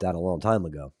guy dropped out a long time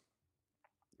ago.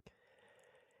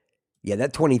 Yeah,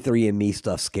 that 23andMe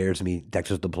stuff scares me.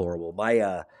 Texas deplorable.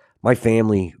 My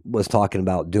family was talking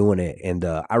about doing it, and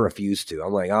I refused to.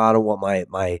 I'm like, I don't want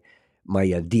my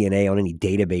DNA on any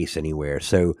database anywhere.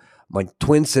 So my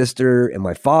twin sister and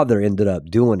my father ended up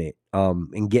doing it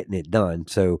and getting it done.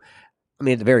 So I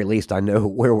mean, at the very least, I know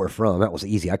where we're from. That was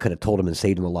easy. I could have told him and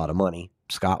saved him a lot of money,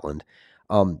 Scotland.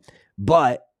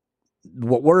 But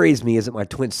what worries me is that my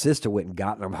twin sister went and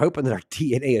got it. I'm hoping that our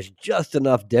DNA is just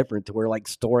enough different to where like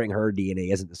storing her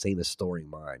DNA isn't the same as storing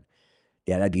mine.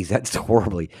 Yeah, that's a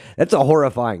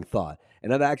horrifying thought.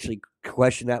 And I've actually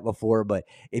questioned that before. But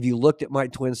if you looked at my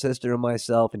twin sister and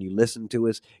myself and you listened to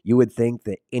us, you would think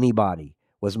that anybody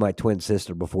was my twin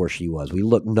sister before she was. We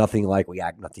look nothing like, we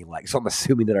act nothing like. So I'm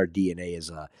assuming that our DNA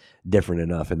is different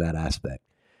enough in that aspect.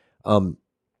 So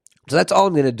that's all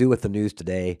I'm going to do with the news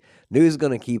today. News is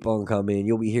going to keep on coming.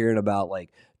 You'll be hearing about like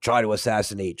try to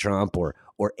assassinate Trump or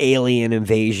alien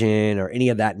invasion or any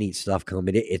of that neat stuff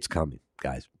coming. It's coming,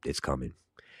 guys. It's coming.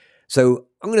 So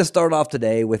I'm going to start off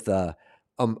today with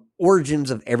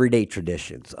origins of everyday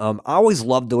traditions. I always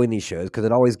love doing these shows because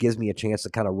it always gives me a chance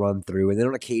to kind of run through. And then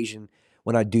on occasion,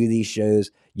 when I do these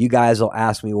shows, you guys will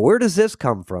ask me, well, where does this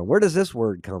come from? Where does this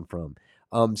word come from?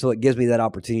 So it gives me that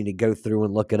opportunity to go through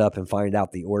and look it up and find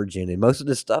out the origin. And most of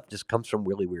this stuff just comes from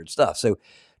really weird stuff. So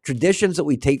traditions that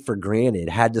we take for granted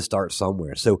had to start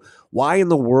somewhere. So why in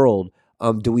the world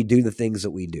do we do the things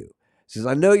that we do? Says,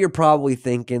 I know you're probably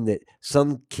thinking that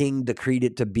some king decreed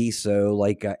it to be so,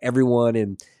 like everyone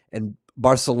in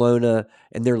Barcelona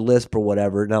and their lisp or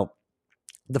whatever. Now,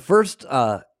 the first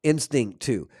instinct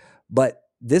too, but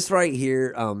this right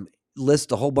here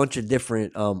lists a whole bunch of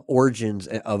different origins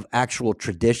of actual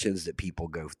traditions that people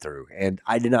go through, and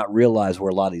I did not realize where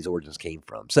a lot of these origins came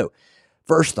from. So,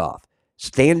 first off,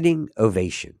 standing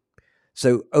ovation.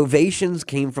 So, ovations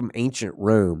came from ancient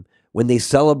Rome when they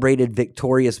celebrated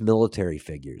victorious military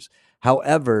figures.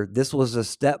 However, this was a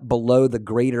step below the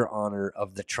greater honor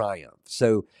of the triumph.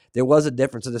 So, there was a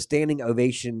difference. So, the standing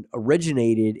ovation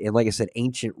originated in, like I said,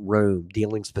 ancient Rome,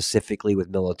 dealing specifically with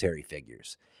military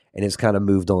figures, and it's kind of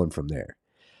moved on from there.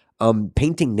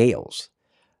 Painting nails.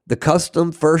 The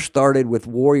custom first started with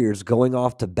warriors going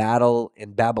off to battle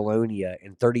in Babylonia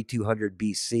in 3200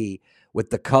 BC, with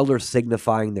the color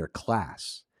signifying their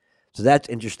class. So that's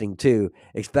interesting too,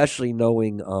 especially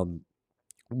knowing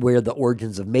where the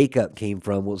origins of makeup came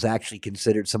from was actually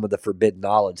considered some of the forbidden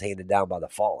knowledge handed down by the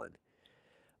fallen.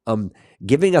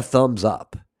 Giving a thumbs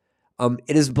up.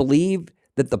 It is believed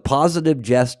that the positive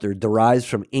gesture derives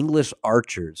from English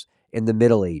archers in the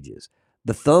Middle Ages.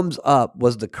 The thumbs up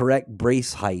was the correct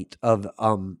brace height of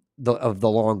the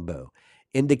longbow,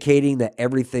 indicating that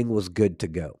everything was good to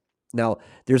go. Now,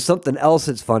 there's something else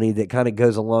that's funny that kind of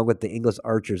goes along with the English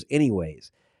archers,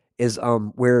 anyways, is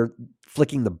where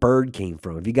flicking the bird came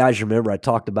from. If you guys remember, I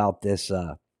talked about this.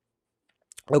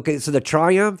 Okay, so the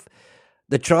triumph,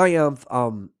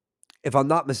 if I'm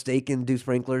not mistaken, Dew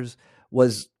Sprinklers,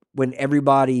 was when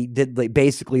everybody did like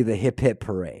basically the hip hip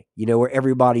hooray, where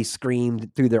everybody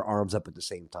screamed, threw their arms up at the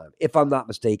same time. If I'm not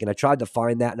mistaken, I tried to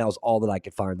find that, and that was all that I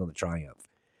could find on the triumph.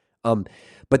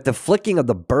 But the flicking of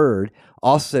the bird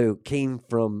also came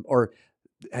from, or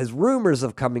has rumors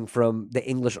of coming from, the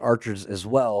English archers as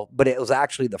well, but it was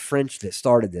actually the French that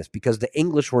started this because the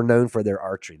English were known for their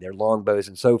archery, their longbows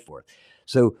and so forth.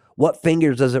 So what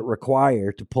fingers does it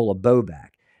require to pull a bow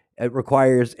back? It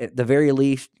requires, at the very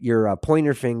least, your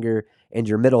pointer finger and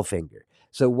your middle finger.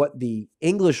 So what the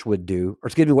English would do, or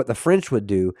excuse me, what the French would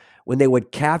do when they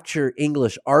would capture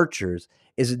English archers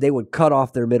is that they would cut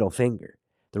off their middle finger.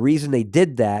 The reason they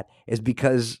did that is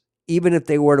because even if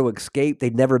they were to escape,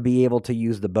 they'd never be able to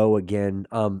use the bow again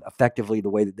effectively the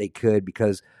way that they could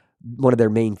because one of their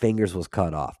main fingers was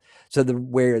cut off. So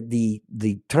where the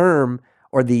term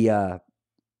or the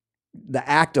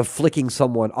act of flicking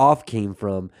someone off came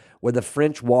from were the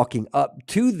French walking up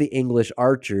to the English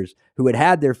archers who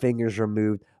had their fingers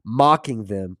removed, mocking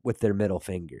them with their middle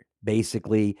finger,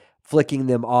 basically flicking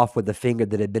them off with the finger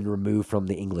that had been removed from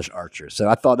the English archers. So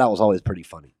I thought that was always pretty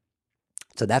funny.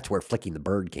 So that's where flicking the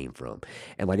bird came from.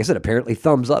 And like I said, apparently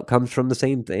thumbs up comes from the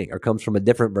same thing, or comes from a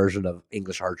different version of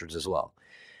English archers as well.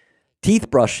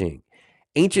 Teeth brushing.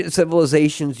 Ancient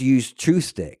civilizations used chew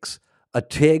sticks, a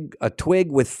twig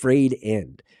with frayed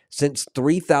end. Since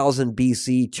 3000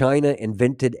 BC, China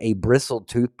invented a bristled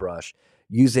toothbrush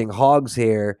using hog's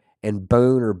hair and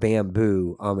bone or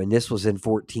bamboo, and this was in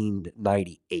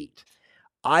 1498.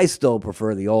 I still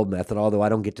prefer the old method, although I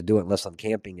don't get to do it unless I'm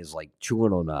camping, is like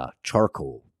chewing on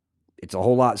charcoal. It's a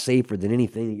whole lot safer than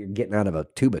anything that you're getting out of a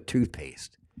tube of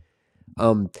toothpaste.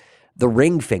 The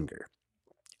ring finger.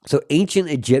 So ancient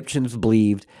Egyptians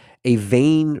believed a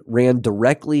vein ran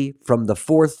directly from the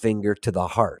fourth finger to the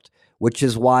heart, which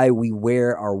is why we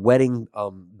wear our wedding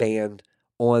band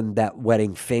on that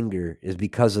wedding finger, is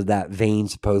because of that vein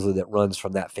supposedly that runs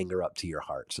from that finger up to your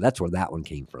heart. So that's where that one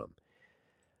came from.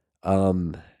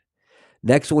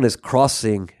 Next one is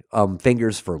crossing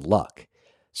fingers for luck.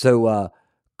 So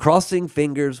crossing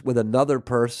fingers with another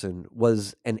person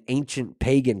was an ancient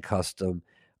pagan custom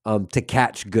to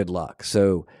catch good luck.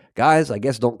 So guys, I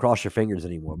guess don't cross your fingers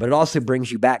anymore. But it also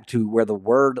brings you back to where the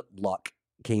word luck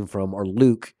came from, or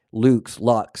Luke's,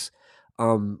 Lux,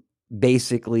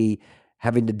 basically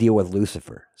having to deal with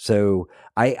Lucifer. So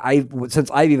I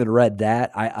since I've even read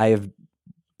that, I have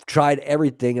tried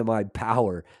everything in my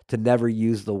power to never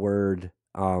use the word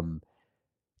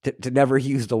to never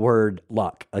use the word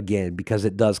luck again, because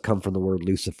it does come from the word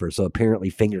Lucifer. So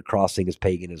apparently finger crossing is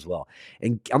pagan as well.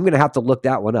 And I'm going to have to look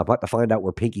that one up. I have to find out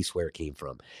where pinky swear came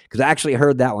from, because I actually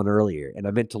heard that one earlier and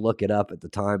I meant to look it up at the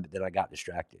time, but then I got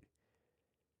distracted.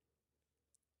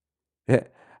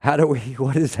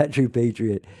 What is that, True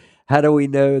Patriot? How do we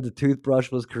know the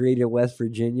toothbrush was created in West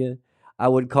Virginia? I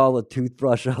would call a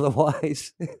toothbrush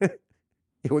otherwise.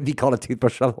 It would be called a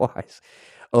toothbrush otherwise.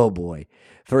 Oh boy.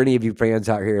 For any of you fans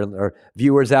out here or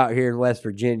viewers out here in West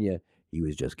Virginia, he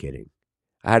was just kidding.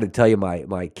 I had to tell you my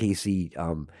KC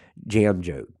jam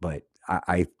joke, but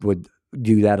I would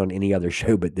do that on any other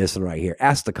show but this one right here.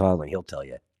 Ask the Conley, he'll tell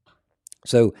you.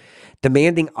 So,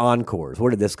 demanding encores. Where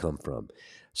did this come from?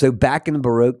 So, back in the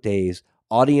Baroque days,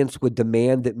 audience would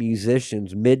demand that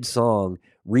musicians mid-song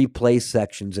replay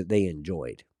sections that they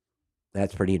enjoyed.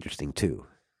 That's pretty interesting too.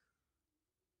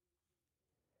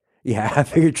 Yeah, I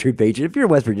figured Troop Agent. If you're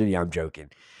in West Virginia, I'm joking.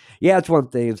 Yeah, it's one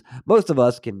thing. Most of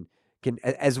us can,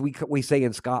 as we say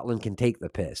in Scotland, can take the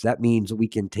piss. That means we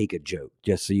can take a joke.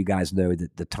 Just so you guys know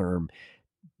that the term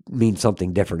means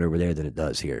something different over there than it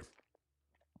does here.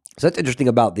 So that's interesting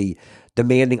about the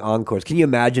demanding encores. Can you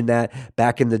imagine that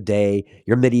back in the day,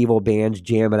 your medieval bands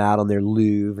jamming out on their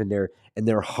lute and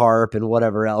their harp and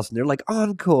whatever else, and they're like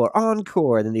encore,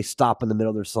 encore, and then they stop in the middle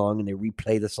of their song and they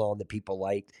replay the song that people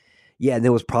liked. Yeah, and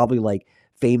there was probably like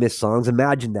famous songs.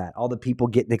 Imagine that, all the people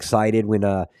getting excited when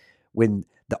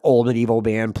the old medieval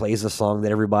band plays a song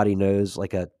that everybody knows,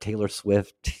 like a Taylor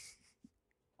Swift.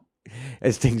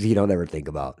 It's things you don't ever think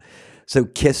about. So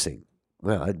kissing.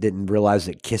 Well, I didn't realize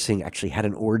that kissing actually had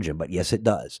an origin, but yes, it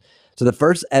does. So the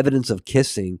first evidence of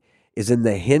kissing is in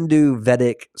the Hindu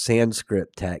Vedic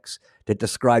Sanskrit text that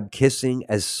describe kissing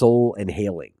as soul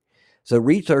inhaling. So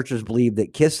researchers believe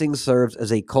that kissing serves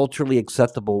as a culturally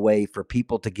acceptable way for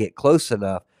people to get close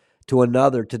enough to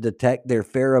another to detect their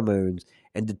pheromones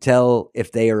and to tell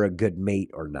if they are a good mate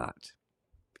or not.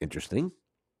 Interesting.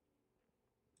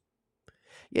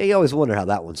 Yeah, you always wonder how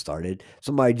that one started.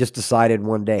 Somebody just decided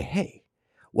one day, hey,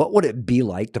 what would it be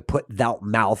like to put that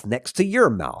mouth next to your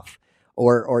mouth?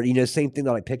 Or same thing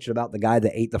that I pictured about the guy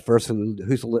that ate the first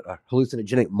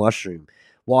hallucinogenic mushroom,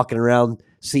 walking around,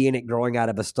 seeing it growing out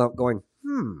of a stump, going,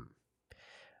 I'm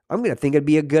going to think it'd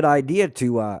be a good idea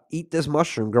to eat this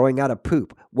mushroom growing out of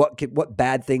poop. What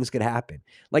bad things could happen?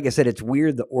 Like I said, it's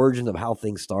weird the origin of how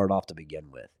things start off to begin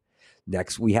with.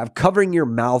 Next, we have covering your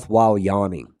mouth while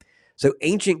yawning. So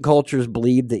ancient cultures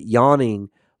believed that yawning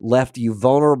left you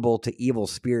vulnerable to evil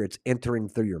spirits entering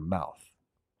through your mouth.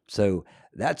 So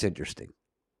that's interesting.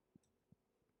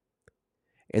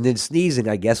 And then sneezing,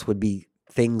 I guess, would be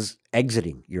things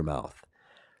exiting your mouth.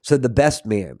 So the best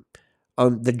man.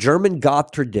 The German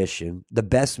Goth tradition, the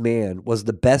best man was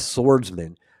the best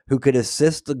swordsman who could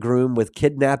assist the groom with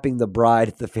kidnapping the bride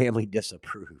if the family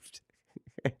disapproved.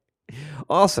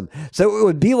 Awesome. So it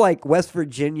would be like West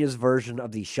Virginia's version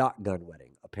of the shotgun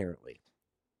wedding, apparently.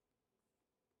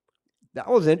 That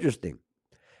was interesting.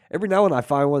 Every now and then I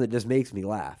find one that just makes me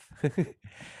laugh.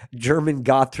 German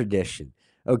Goth tradition.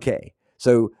 Okay.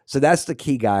 So that's the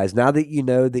key, guys. Now that you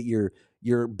know that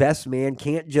your best man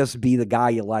can't just be the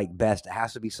guy you like best. It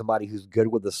has to be somebody who's good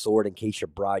with a sword in case your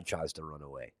bride tries to run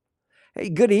away. Hey,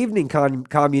 good evening,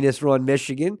 communist run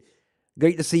Michigan.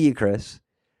 Great to see you, Chris.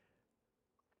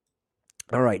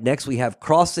 All right, next we have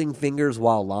crossing fingers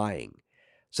while lying.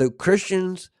 So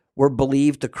Christians were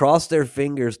believed to cross their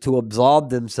fingers to absolve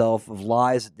themselves of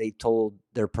lies that they told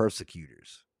their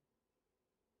persecutors.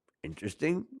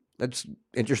 Interesting. That's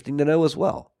interesting to know as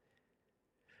well.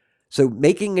 So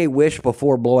making a wish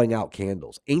before blowing out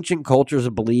candles. Ancient cultures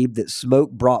believed that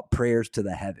smoke brought prayers to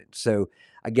the heavens. So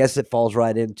I guess it falls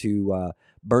right into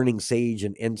burning sage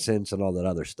and incense and all that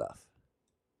other stuff.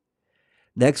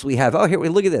 Next, we have, here,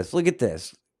 look at this. Look at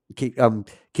this.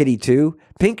 Kitty 2.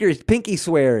 Pinky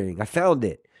swearing. I found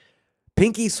it.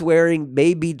 Pinky swearing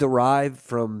may be derived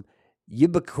from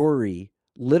yibakuri,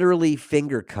 literally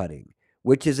finger cutting,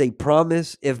 which is a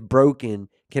promise, if broken,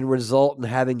 can result in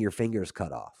having your fingers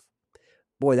cut off.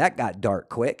 Boy, that got dark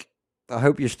quick. I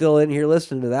hope you're still in here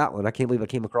listening to that one. I can't believe I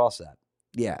came across that.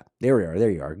 Yeah, there we are.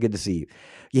 There you are. Good to see you.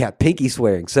 Yeah, pinky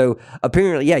swearing. So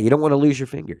apparently, yeah, you don't want to lose your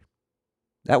finger.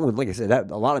 That one, like I said,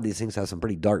 a lot of these things have some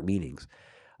pretty dark meanings.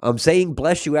 Saying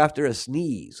bless you after a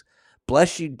sneeze.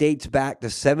 Bless you dates back to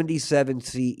 77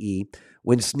 CE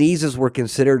when sneezes were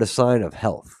considered a sign of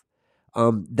health.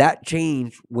 That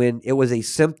changed when it was a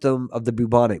symptom of the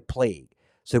bubonic plague.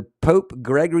 So Pope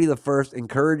Gregory I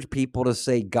encouraged people to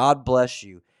say God bless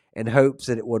you in hopes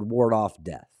that it would ward off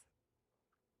death.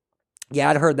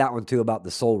 Yeah, I'd heard that one too about the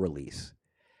soul release.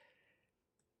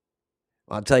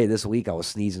 I'll tell you, this week I was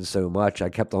sneezing so much, I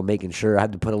kept on making sure I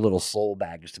had to put a little soul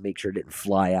bag just to make sure it didn't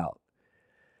fly out.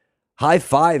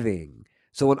 High-fiving.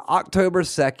 So on October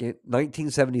 2nd,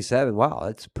 1977, wow,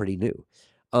 that's pretty new.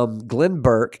 Glenn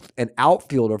Burke, an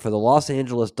outfielder for the Los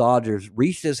Angeles Dodgers,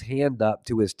 reached his hand up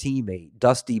to his teammate,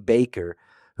 Dusty Baker,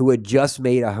 who had just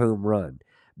made a home run.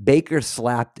 Baker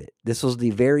slapped it. This was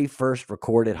the very first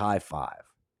recorded high five.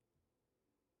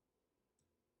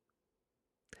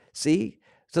 See?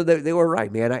 So they were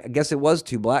right, man. I guess it was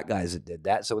two black guys that did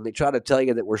that. So when they try to tell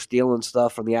you that we're stealing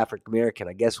stuff from the African American,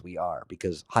 I guess we are,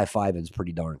 because high-fiving is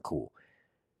pretty darn cool.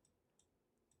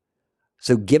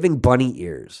 So giving bunny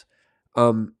ears.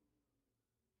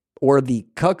 or the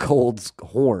cuckold's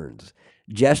horns.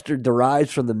 Gesture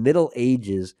derives from the Middle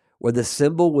Ages, where the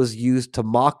symbol was used to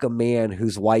mock a man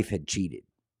whose wife had cheated.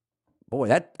 Boy,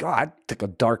 that took a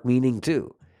dark meaning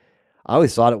too. I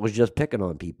always thought it was just picking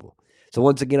on people. So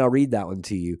once again, I'll read that one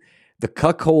to you. The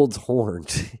cuckold's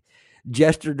horns.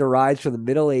 Gesture derives from the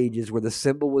Middle Ages, where the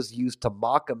symbol was used to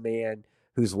mock a man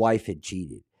whose wife had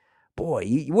cheated. Boy,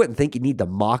 you wouldn't think you need to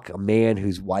mock a man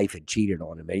whose wife had cheated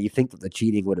on him, man. You think that the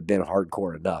cheating would have been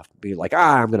hardcore enough. Be like,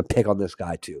 I'm going to pick on this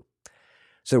guy too.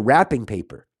 So wrapping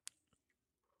paper.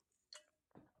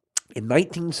 In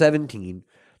 1917,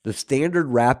 the standard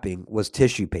wrapping was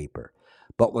tissue paper.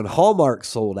 But when Hallmark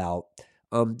sold out,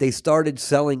 they started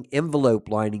selling envelope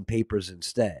lining papers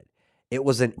instead. It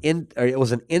was an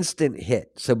instant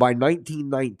hit. So by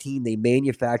 1919, they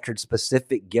manufactured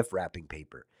specific gift wrapping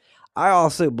paper. I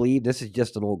also believe, this is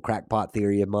just an old crackpot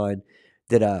theory of mine,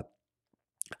 that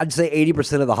I'd say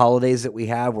 80% of the holidays that we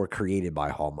have were created by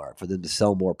Hallmark for them to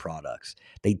sell more products.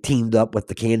 They teamed up with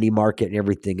the candy market and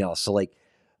everything else. So like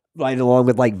right along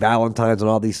with like Valentine's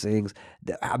and all these things,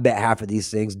 I bet half of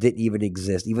these things didn't even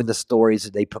exist. Even the stories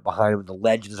that they put behind them, the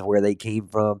legends of where they came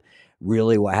from,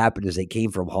 really what happened is they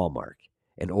came from Hallmark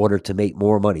in order to make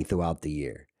more money throughout the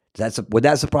year. Would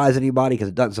that surprise anybody? Because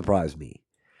it doesn't surprise me.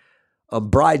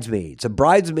 Bridesmaids. So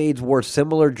bridesmaids wore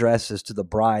similar dresses to the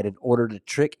bride in order to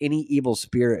trick any evil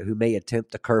spirit who may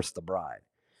attempt to curse the bride.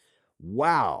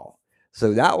 Wow.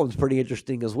 So that one's pretty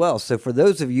interesting as well. So for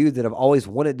those of you that have always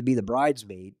wanted to be the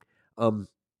bridesmaid,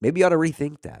 maybe you ought to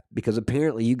rethink that, because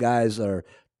apparently you guys are,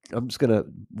 I'm just going to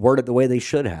word it the way they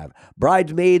should have.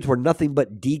 Bridesmaids were nothing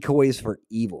but decoys for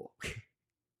evil.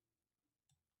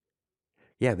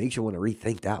 Yeah, it makes you want to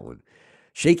rethink that one.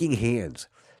 Shaking hands.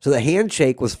 So the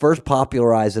handshake was first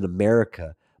popularized in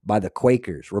America by the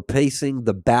Quakers, replacing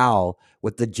the bow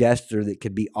with the gesture that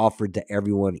could be offered to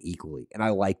everyone equally. And I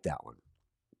like that one.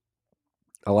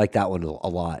 I like that one a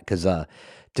lot because to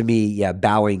me, yeah,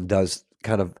 bowing does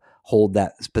kind of hold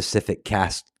that specific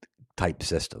caste type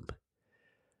system.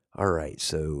 All right,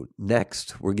 so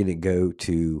next we're going to go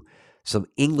to some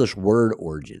English word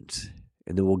origins,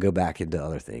 and then we'll go back into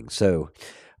other things. So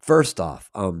first off,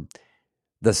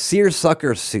 the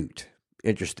seersucker suit.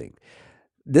 Interesting.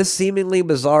 This seemingly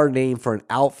bizarre name for an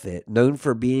outfit known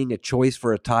for being a choice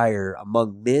for attire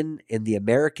among men in the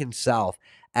American South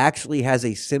actually has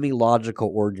a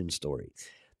semi-logical origin story.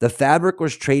 The fabric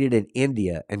was traded in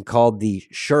India and called the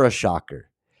shurashakar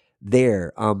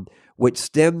there, which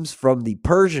stems from the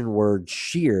Persian word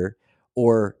sheer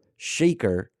or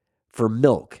shaker for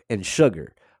milk and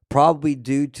sugar, probably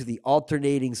due to the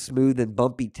alternating smooth and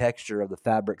bumpy texture of the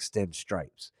fabric stem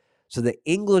stripes. So the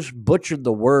English butchered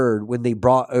the word when they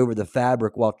brought over the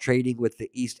fabric while trading with the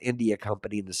East India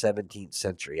Company in the 17th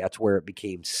century. That's where it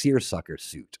became seersucker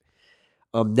suit.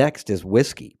 Next is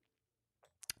whiskey.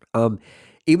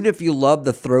 Even if you love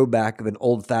the throwback of an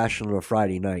old-fashioned on a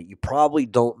Friday night, you probably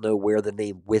don't know where the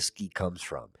name whiskey comes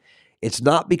from. It's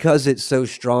not because it's so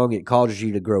strong it causes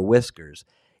you to grow whiskers.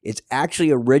 It's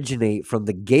actually originate from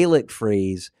the Gaelic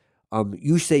phrase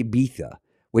Eusebetha,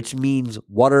 which means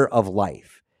water of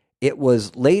life. It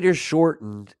was later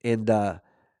shortened and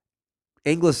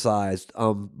anglicized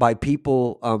by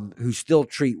people who still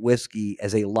treat whiskey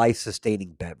as a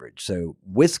life-sustaining beverage. So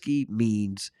whiskey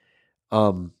means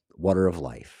water of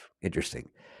life. Interesting.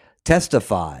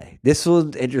 Testify. This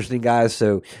one's interesting, guys.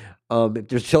 So if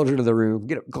there's children in the room,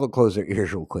 close their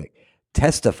ears real quick.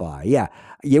 Testify. Yeah.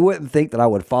 You wouldn't think that I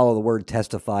would follow the word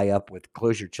testify up with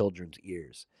close your children's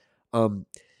ears.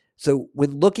 So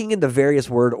when looking into various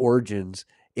word origins,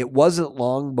 it wasn't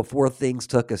long before things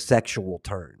took a sexual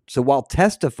turn. So while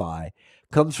testify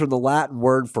comes from the Latin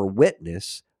word for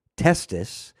witness,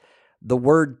 testis, the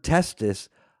word testis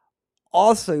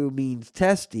also means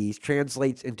testes,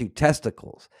 translates into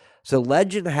testicles. So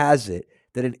legend has it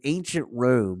that in ancient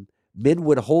Rome, men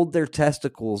would hold their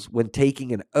testicles when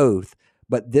taking an oath,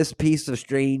 but this piece of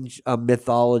strange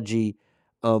mythology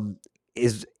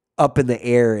is up in the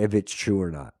air if it's true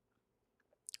or not.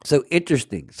 So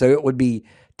interesting. So it would be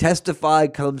testify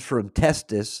comes from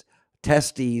testes,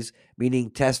 meaning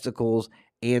testicles,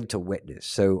 and to witness.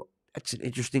 So that's an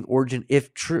interesting origin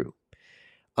if true.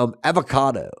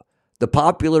 Avocado, the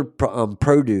popular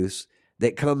produce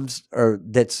that comes or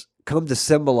that's come to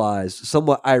symbolize,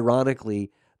 somewhat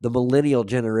ironically, the millennial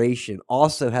generation,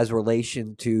 also has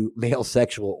relation to male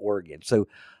sexual organs. So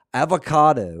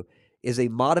avocado is a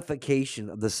modification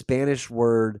of the Spanish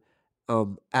word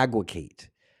aguacate,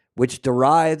 which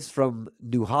derives from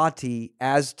Nuhati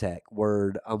Aztec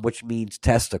word, which means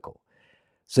testicle.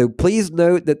 So please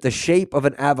note that the shape of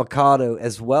an avocado,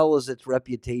 as well as its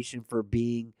reputation for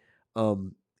being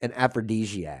an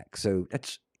aphrodisiac. So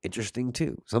that's interesting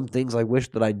too. Some things I wish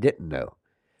that I didn't know.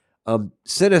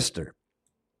 Sinister.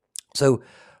 So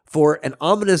for an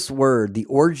ominous word, the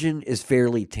origin is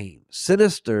fairly tame.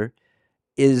 Sinister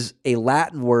is a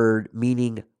Latin word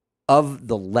meaning of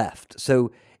the left.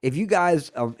 So if you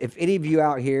guys, if any of you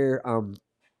out here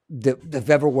that have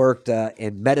ever worked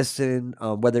in medicine,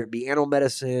 whether it be animal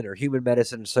medicine or human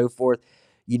medicine and so forth,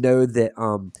 you know that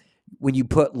when you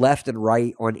put left and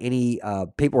right on any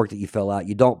paperwork that you fill out,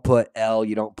 you don't put L,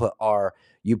 you don't put R,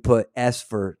 you put S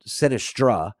for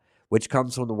sinistra, which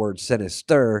comes from the word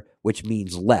sinister, which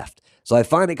means left. So I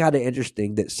find it kind of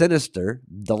interesting that sinister,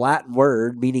 the Latin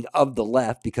word meaning of the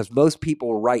left, because most people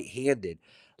were right-handed.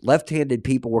 Left-handed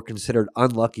people were considered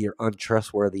unlucky or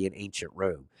untrustworthy in ancient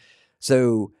Rome.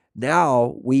 So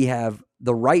now we have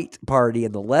the right party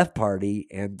and the left party,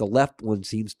 and the left one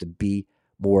seems to be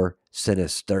more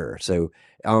sinister. So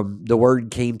the word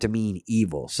came to mean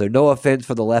evil. So no offense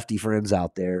for the lefty friends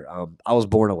out there. I was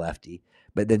born a lefty,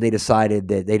 but then they decided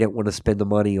that they didn't want to spend the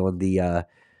money on the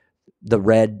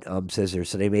red scissors,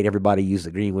 so they made everybody use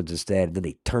the green ones instead, and then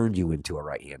they turned you into a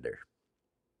right-hander.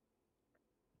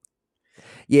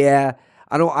 Yeah,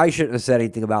 I shouldn't have said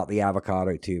anything about the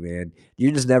avocado too, man.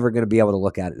 You're just never going to be able to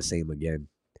look at it the same again.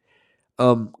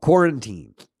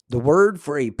 Quarantine. The word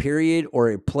for a period or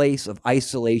a place of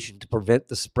isolation to prevent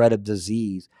the spread of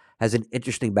disease has an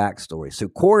interesting backstory. So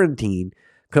quarantine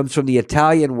comes from the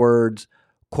Italian words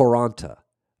quaranta.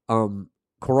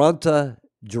 Quaranta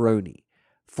giorni.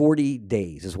 40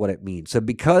 days is what it means. So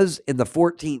because in the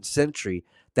 14th century,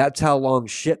 that's how long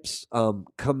ships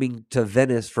coming to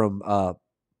Venice from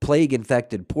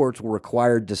plague-infected ports were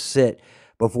required to sit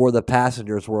before the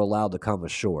passengers were allowed to come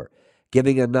ashore,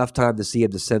 giving enough time to see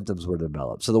if the symptoms were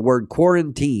developed. So the word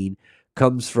quarantine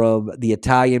comes from the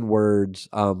Italian words,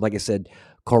 like I said,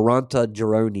 quaranta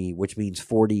giorni, which means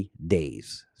 40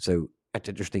 days. So that's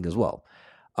interesting as well.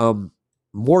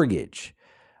 Mortgage.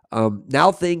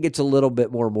 Now thing gets a little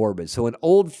bit more morbid. So in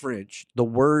Old French, the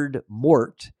word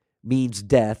mort means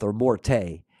death or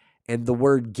morte, and the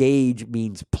word gage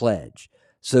means pledge.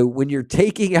 So when you're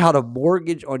taking out a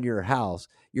mortgage on your house,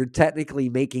 you're technically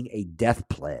making a death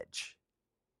pledge.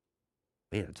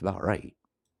 Man, it's about right.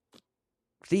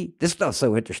 See, this stuff's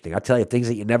so interesting. I tell you, things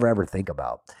that you never ever think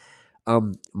about.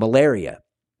 Malaria.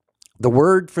 The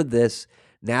word for this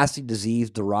nasty disease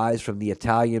derives from the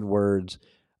Italian words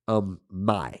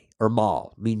mai or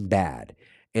mal, mean bad,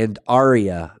 and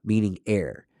aria, meaning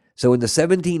air. So in the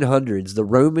 1700s, the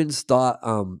Romans thought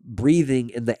breathing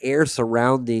in the air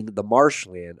surrounding the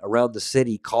marshland around the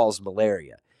city caused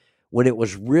malaria, when it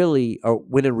was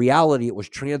when in reality it was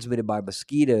transmitted by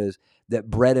mosquitoes that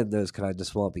bred in those kinds of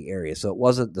swampy areas. So it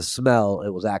wasn't the smell,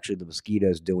 it was actually the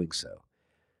mosquitoes doing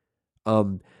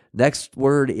so. Next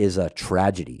word is a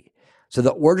tragedy. So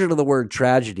the origin of the word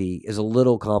tragedy is a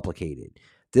little complicated.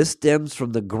 This stems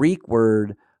from the Greek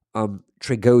word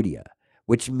tragodia,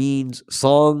 which means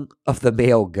song of the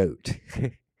male goat.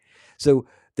 So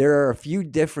there are a few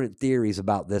different theories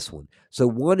about this one. So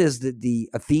one is that the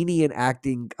Athenian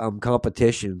acting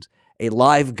competitions, a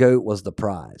live goat was the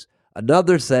prize.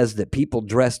 Another says that people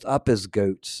dressed up as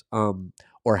goats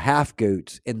or half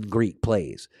goats in Greek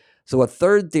plays. So a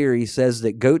third theory says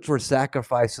that goats were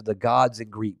sacrificed to the gods in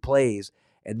Greek plays,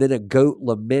 and then a goat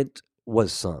lament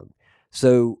was sung.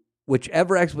 So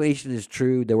whichever explanation is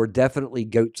true, there were definitely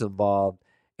goats involved,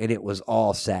 and it was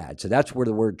all sad. So that's where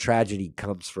the word tragedy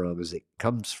comes from, is it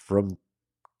comes from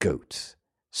goats.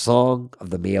 Song of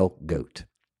the male goat.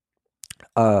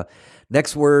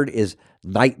 Next word is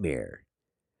nightmare.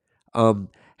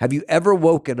 Have you ever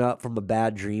woken up from a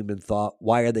bad dream and thought,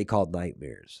 why are they called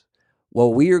nightmares?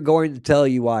 Well, we are going to tell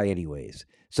you why anyways.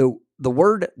 So the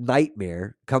word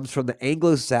nightmare comes from the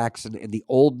Anglo-Saxon and the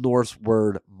Old Norse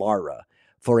word mara,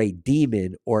 for a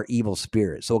demon or evil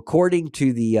spirit. So according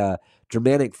to the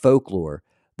Germanic folklore,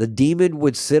 the demon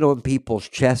would sit on people's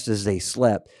chests as they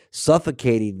slept,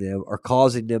 suffocating them or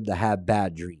causing them to have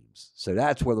bad dreams. So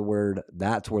that's where the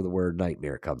word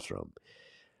nightmare comes from.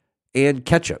 And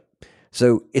ketchup.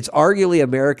 So it's arguably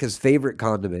America's favorite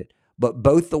condiment, but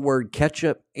both the word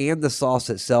ketchup and the sauce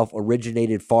itself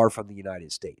originated far from the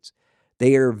United States.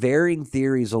 There are varying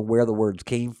theories on where the words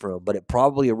came from, but it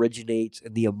probably originates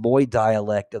in the Amoy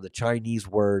dialect of the Chinese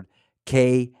word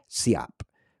ke siap,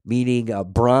 meaning a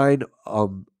brine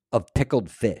of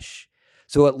pickled fish.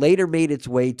 So it later made its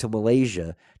way to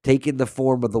Malaysia, taking the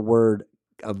form of the word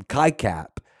kai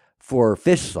kap for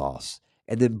fish sauce.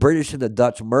 And then British and the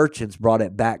Dutch merchants brought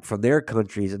it back from their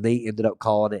countries, and they ended up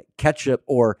calling it ketchup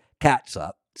or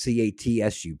catsup,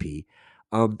 C-A-T-S-U-P,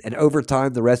 And over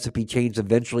time, the recipe changed,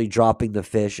 eventually dropping the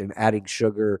fish and adding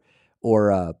sugar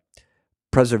or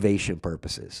preservation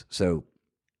purposes. So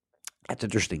that's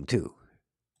interesting too.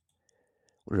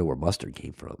 I don't know where mustard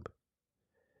came from.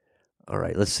 All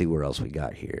right, let's see where else we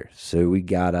got here. So we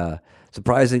got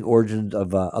surprising origins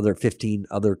of other 15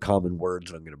 other common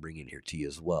words that I'm going to bring in here to you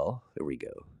as well. There we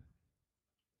go.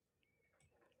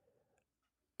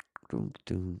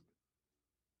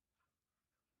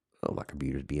 Oh, my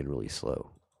computer's being really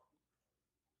slow.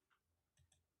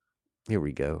 Here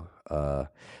we go.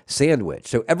 Sandwich.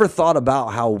 So ever thought about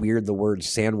how weird the word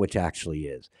sandwich actually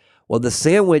is? Well, the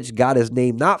sandwich got his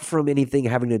name not from anything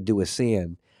having to do with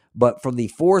sand, but from the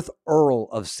fourth Earl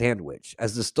of Sandwich.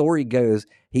 As the story goes,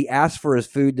 he asked for his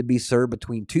food to be served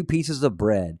between two pieces of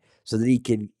bread so that he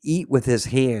can eat with his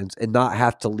hands and not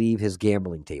have to leave his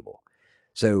gambling table.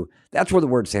 So that's where the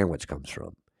word sandwich comes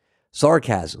from.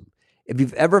 Sarcasm. If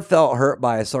you've ever felt hurt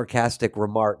by a sarcastic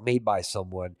remark made by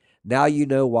someone, now you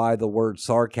know why the word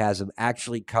sarcasm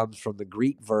actually comes from the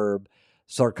Greek verb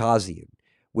sarkazion,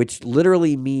 which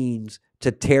literally means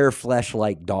to tear flesh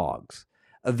like dogs.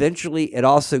 Eventually, it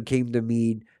also came to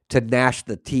mean to gnash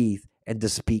the teeth and to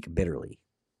speak bitterly.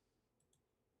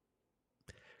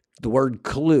 The word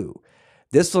clue.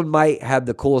 This one might have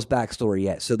the coolest backstory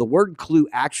yet. So the word clue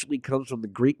actually comes from the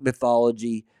Greek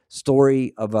mythology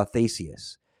story of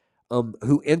Theseus,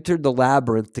 who entered the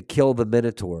labyrinth to kill the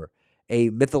Minotaur,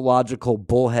 a mythological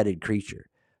bull-headed creature.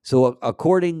 So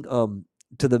according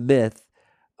to the myth,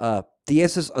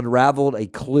 Theseus unraveled a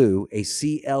clue, a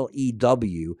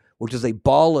CLEW, which is a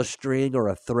ball, a string, or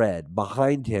a thread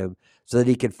behind him so that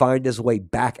he could find his way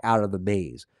back out of the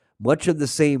maze, much of the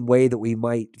same way that we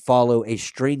might follow a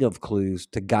string of clues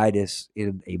to guide us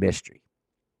in a mystery.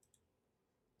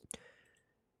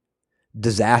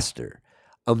 Disaster.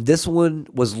 This one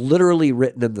was literally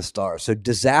written in the stars. So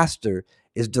disaster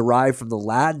is derived from the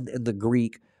Latin and the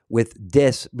Greek, with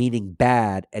dis meaning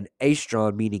bad and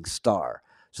astron meaning star.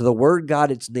 So the word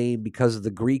got its name because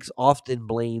the Greeks often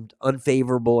blamed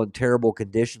unfavorable and terrible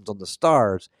conditions on the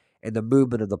stars and the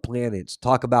movement of the planets.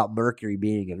 Talk about Mercury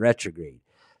being in retrograde.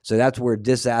 So that's where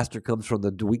disaster comes from,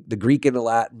 the Greek and the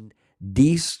Latin,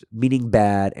 dis meaning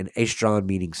bad and astron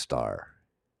meaning star.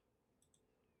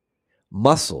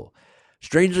 Muscle.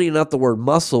 Strangely enough, the word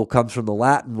muscle comes from the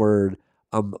Latin word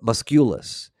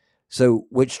musculus, so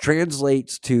which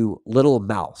translates to little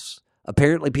mouse.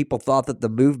 Apparently, people thought that the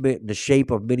movement and the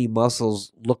shape of many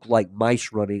muscles looked like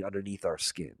mice running underneath our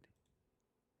skin.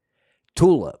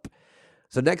 Tulip.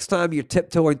 So next time you're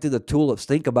tiptoeing through the tulips,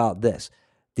 think about this.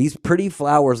 These pretty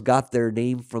flowers got their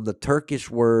name from the Turkish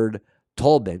word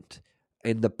tulbent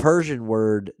and the Persian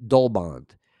word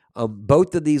dolband.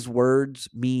 Both of these words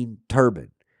mean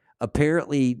turban.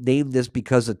 Apparently named this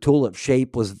because the tulip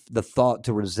shape was the thought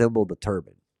to resemble the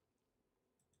turban.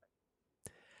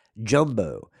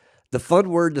 Jumbo. The fun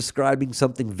word describing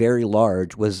something very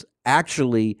large was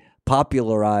actually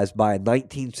popularized by a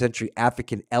 19th century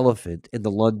African elephant in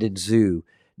the London Zoo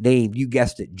named, you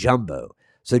guessed it, Jumbo.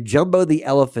 So Jumbo the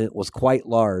elephant was quite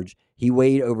large. He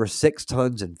weighed over 6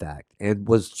 tons, in fact, and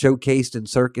was showcased in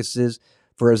circuses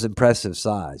for his impressive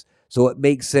size. So it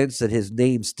makes sense that his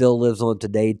name still lives on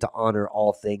today to honor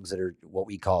all things that are what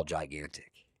we call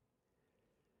gigantic.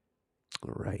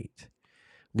 All right.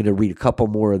 I'm going to read a couple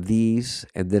more of these,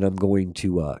 and then I'm going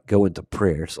to go into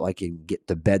prayer so I can get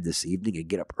to bed this evening and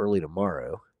get up early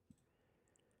tomorrow.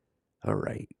 All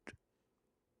right.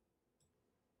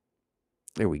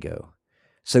 There we go.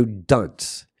 So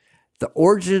dunce. The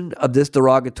origin of this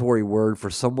derogatory word for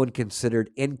someone considered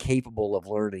incapable of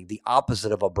learning, the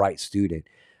opposite of a bright student,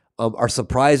 are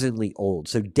surprisingly old.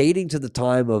 So dating to the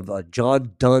time of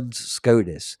John Duns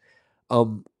Scotus,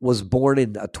 was born in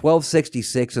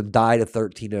 1266 and died in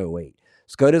 1308.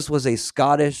 Scotus was a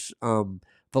Scottish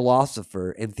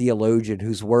philosopher and theologian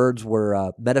whose words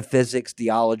were metaphysics,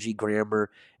 theology, grammar,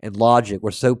 and logic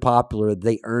were so popular that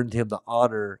they earned him the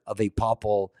honor of a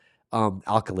papal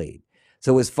accolade.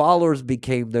 So his followers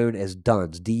became known as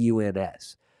Duns,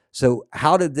 D-U-N-S. So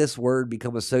how did this word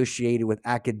become associated with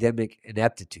academic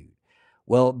ineptitude?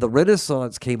 Well, the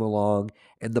Renaissance came along,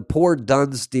 and the poor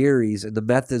Duns theories and the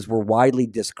methods were widely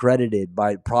discredited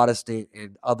by Protestant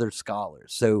and other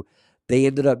scholars. So they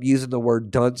ended up using the word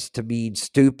dunce to mean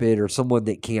stupid or someone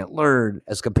that can't learn,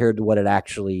 as compared to what it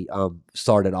actually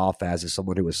started off as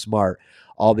someone who was smart,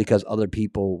 all because other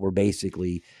people were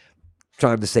basically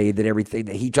trying to say that everything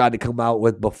that he tried to come out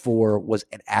with before was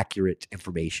inaccurate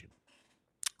information.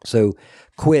 So,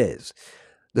 quiz.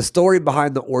 The story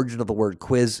behind the origin of the word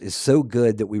quiz is so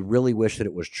good that we really wish that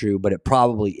it was true, but it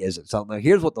probably isn't. So now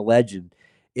here's what the legend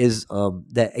is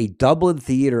that a Dublin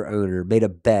theater owner made a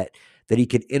bet that he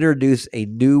could introduce a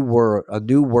new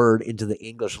word into the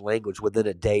English language within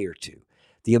a day or two.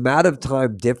 The amount of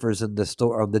time differs in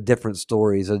the different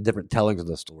stories and different tellings of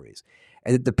the stories,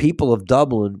 and that the people of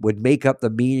Dublin would make up the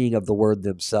meaning of the word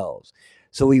themselves.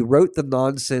 So he wrote the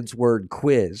nonsense word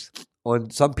quiz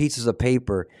on some pieces of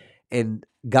paper and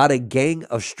got a gang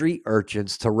of street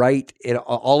urchins to write it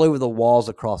all over the walls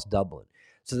across Dublin.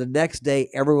 So the next day,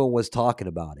 everyone was talking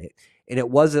about it. And it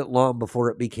wasn't long before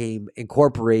it became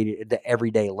incorporated into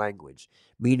everyday language,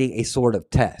 meaning a sort of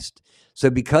test. So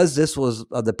because this was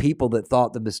the people that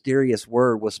thought the mysterious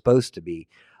word was supposed to be,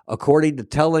 according to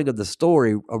telling of the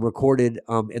story recorded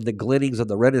in the Gleanings of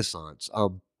the Renaissance,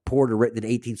 Porter written in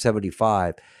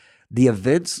 1875, the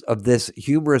events of this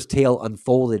humorous tale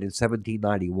unfolded in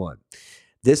 1791.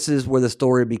 This is where the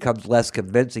story becomes less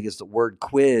convincing, as the word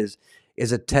quiz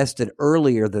is attested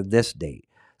earlier than this date.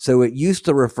 So it used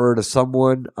to refer to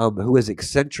someone who is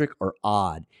eccentric or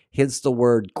odd, hence the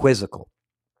word quizzical.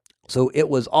 So it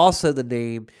was also the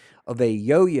name of a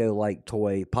yo-yo-like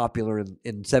toy popular in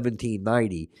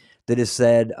 1790 that is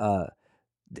said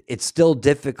it's still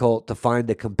difficult to find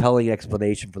a compelling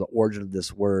explanation for the origin of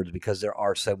this word because there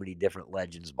are so many different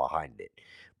legends behind it.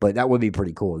 But that would be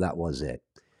pretty cool if that was it.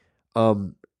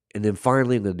 And then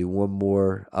finally, I'm going to do one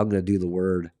more. I'm going to do the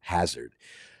word hazard.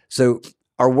 So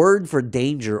our word for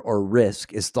danger or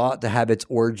risk is thought to have its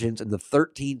origins in the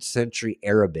 13th century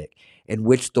Arabic, in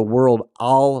which the word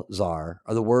alzar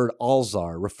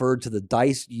referred to the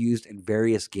dice used in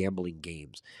various gambling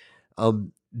games.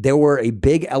 There were a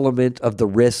big element of the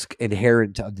risk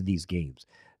inherent to these games,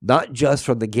 not just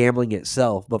from the gambling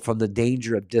itself, but from the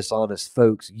danger of dishonest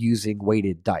folks using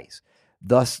weighted dice.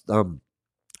 Thus, the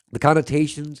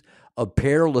connotations of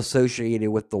peril associated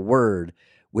with the word,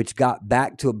 which got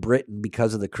back to Britain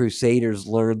because of the Crusaders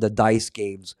learned the dice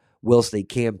games whilst they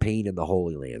campaigned in the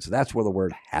Holy Land. So that's where the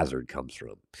word hazard comes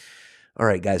from. All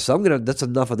right, guys. So that's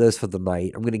enough of this for the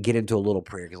night. I'm going to get into a little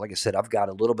prayer because, like I said, I've got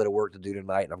a little bit of work to do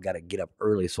tonight, and I've got to get up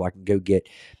early so I can go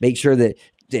make sure that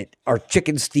our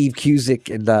chicken Steve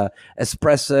Cusick and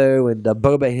espresso and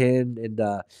boba hen and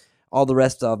all the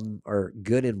rest of them are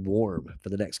good and warm for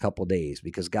the next couple of days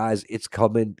because, guys, it's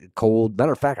coming cold.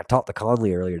 Matter of fact, I talked to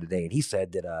Conley earlier today, and he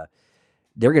said that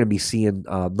they're going to be seeing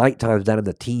night times down in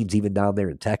the teens, even down there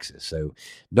in Texas. So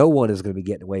no one is going to be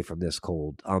getting away from this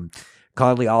cold.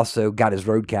 Conley also got his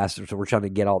Roadcaster, so we're trying to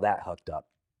get all that hooked up.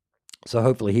 So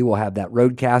hopefully he will have that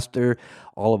Roadcaster,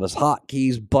 all of his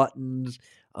hotkeys, buttons,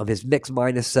 of his mix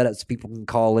minus setups, so people can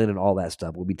call in and all that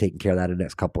stuff. We'll be taking care of that in the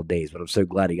next couple of days. But I'm so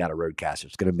glad he got a Roadcaster.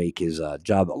 It's going to make his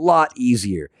job a lot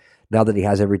easier now that he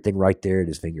has everything right there at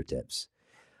his fingertips.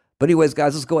 But anyways,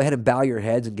 guys, let's go ahead and bow your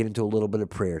heads and get into a little bit of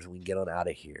prayer so we can get on out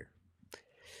of here.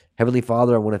 Heavenly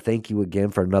Father, I want to thank you again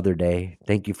for another day.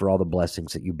 Thank you for all the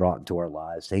blessings that you brought into our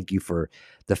lives. Thank you for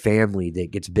the family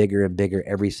that gets bigger and bigger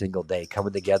every single day,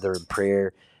 coming together in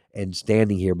prayer and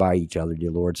standing here by each other,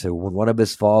 dear Lord. So when one of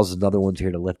us falls, another one's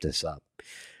here to lift us up.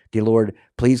 Dear Lord,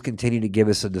 please continue to give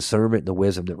us a discernment and the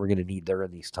wisdom that we're going to need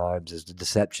during these times as the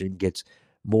deception gets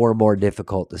more and more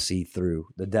difficult to see through.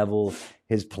 The devil,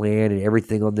 his plan, and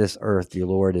everything on this earth, dear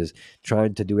Lord, is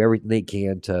trying to do everything they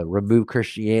can to remove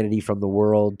Christianity from the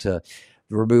world, to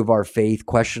remove our faith,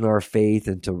 question our faith,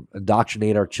 and to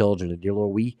indoctrinate our children. And dear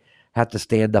Lord, we have to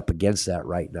stand up against that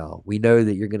right now. We know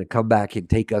that you're going to come back and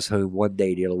take us home one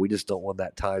day, dear Lord. We just don't want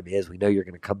that time is. We know you're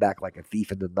going to come back like a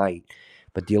thief in the night.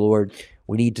 But dear Lord,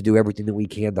 we need to do everything that we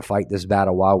can to fight this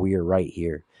battle while we are right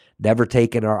here. Never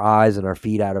taking our eyes and our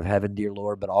feet out of heaven, dear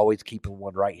Lord, but always keeping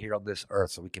one right here on this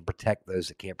earth so we can protect those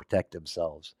that can't protect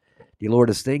themselves. Dear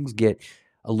Lord, as things get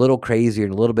a little crazier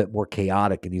and a little bit more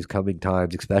chaotic in these coming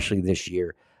times, especially this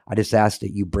year, I just ask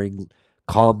that you bring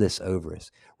calmness over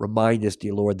us. Remind us,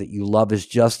 dear Lord, that you love us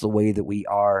just the way that we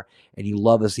are, and you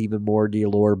love us even more, dear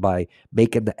Lord, by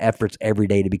making the efforts every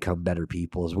day to become better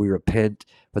people as we repent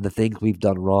for the things we've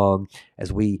done wrong,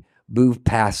 as we move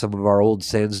past some of our old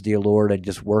sins, dear Lord, and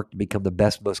just work to become the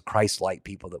best, most Christ-like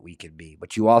people that we can be.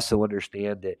 But you also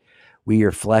understand that we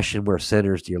are flesh and we're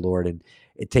sinners, dear Lord, and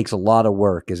it takes a lot of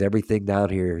work as everything down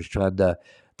here is trying to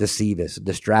deceive us and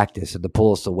distract us and to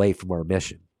pull us away from our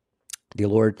mission. Dear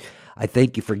Lord, I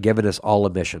thank you for giving us all a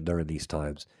mission during these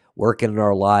times, working in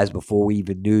our lives before we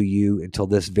even knew you until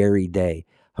this very day,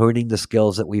 honing the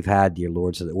skills that we've had, dear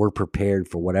Lord, so that we're prepared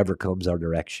for whatever comes our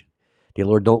direction. Dear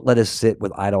Lord, don't let us sit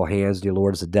with idle hands, dear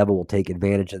Lord, as the devil will take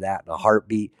advantage of that in a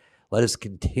heartbeat. Let us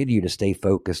continue to stay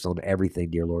focused on everything,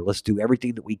 dear Lord. Let's do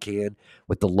everything that we can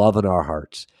with the love in our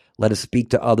hearts. Let us speak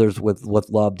to others with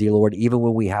love, dear Lord, even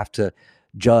when we have to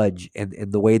judge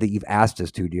in the way that you've asked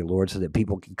us to, dear Lord, so that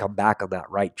people can come back on that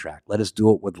right track. Let us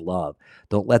do it with love.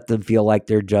 Don't let them feel like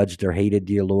they're judged or hated,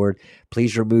 dear Lord.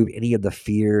 Please remove any of the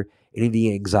fear, any of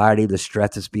the anxiety, the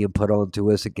stress that's being put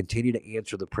onto us, and continue to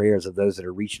answer the prayers of those that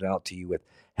are reaching out to you with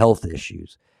health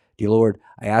issues. Dear Lord,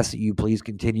 I ask that you please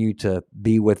continue to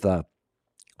be with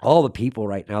all the people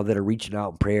right now that are reaching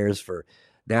out in prayers for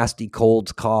nasty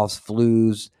colds, coughs,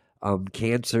 flus,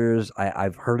 cancers.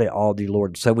 I've heard it all, dear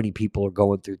Lord. So many people are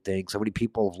going through things. So many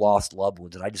people have lost loved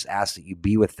ones. And I just ask that you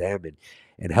be with them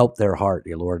and help their heart,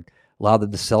 dear Lord. Allow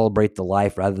them to celebrate the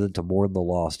life rather than to mourn the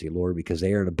loss, dear Lord, because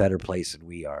they are in a better place than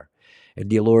we are. And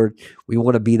dear Lord, we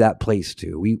want to be that place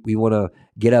too. We want to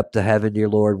get up to heaven, dear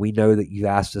Lord. We know that you've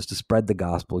asked us to spread the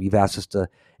gospel. You've asked us to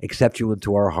accept you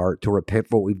into our heart, to repent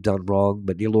for what we've done wrong.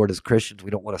 But dear Lord, as Christians,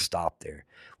 we don't want to stop there.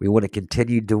 We want to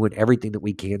continue doing everything that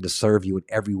we can to serve you in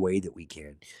every way that we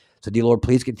can. So dear Lord,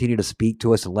 please continue to speak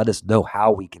to us and let us know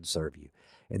how we can serve you.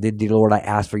 And then, dear Lord, I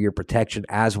ask for your protection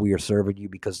as we are serving you,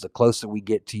 because the closer we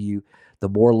get to you, the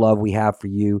more love we have for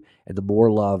you, and the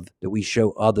more love that we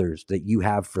show others that you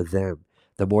have for them,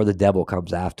 the more the devil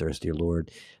comes after us, dear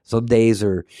Lord. Some days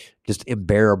are just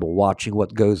unbearable watching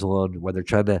what goes on when they're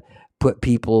trying to put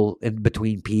people in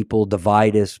between people,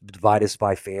 divide us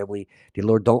by family. Dear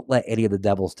Lord, don't let any of the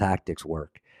devil's tactics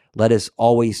work. Let us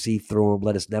always see through them.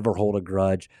 Let us never hold a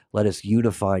grudge. Let us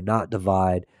unify, not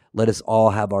divide. Let us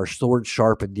all have our sword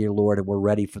sharpened, dear Lord, and we're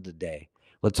ready for the day.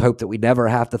 Let's hope that we never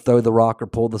have to throw the rock or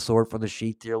pull the sword from the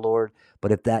sheath, dear Lord.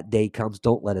 But if that day comes,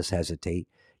 don't let us hesitate.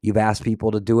 You've asked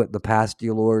people to do it in the past,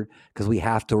 dear Lord, because we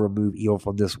have to remove evil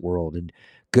from this world. And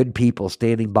good people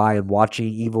standing by and watching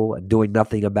evil and doing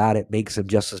nothing about it makes them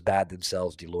just as bad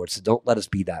themselves, dear Lord. So don't let us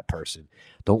be that person.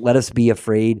 Don't let us be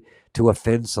afraid to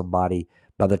offend somebody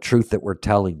by the truth that we're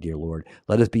telling, dear Lord.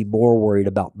 Let us be more worried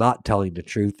about not telling the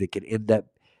truth that can end up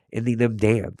ending them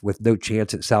damned with no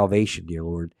chance at salvation, dear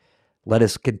Lord. Let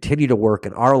us continue to work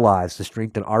in our lives to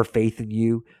strengthen our faith in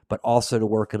you, but also to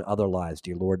work in other lives,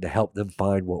 dear Lord, to help them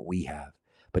find what we have.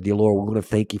 But dear Lord, we want to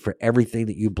thank you for everything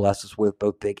that you bless us with,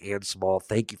 both big and small.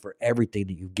 Thank you for everything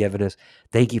that you've given us.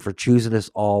 Thank you for choosing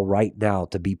us all right now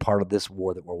to be part of this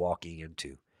war that we're walking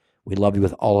into. We love you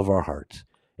with all of our hearts.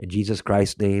 In Jesus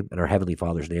Christ's name and our Heavenly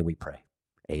Father's name we pray.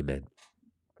 Amen.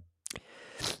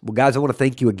 Well, guys, I want to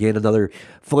thank you again. Another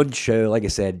fun show. Like I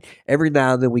said, every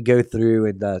now and then we go through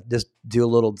and just do a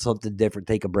little something different,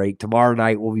 take a break. Tomorrow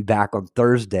night, we'll be back on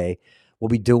Thursday. We'll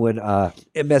be doing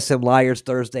MSM Liars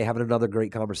Thursday, having another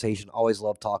great conversation. Always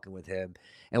love talking with him.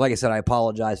 And like I said, I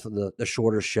apologize for the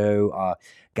shorter show.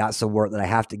 Got some work that I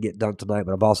have to get done tonight,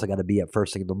 but I've also got to be up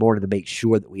first thing in the morning to make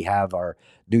sure that we have our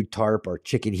new tarp, our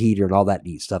chicken heater, and all that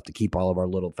neat stuff to keep all of our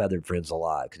little feathered friends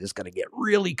alive, because it's going to get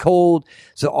really cold.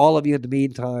 So all of you in the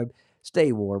meantime,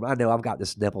 stay warm. I know I've got the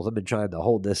sniffles. I've been trying to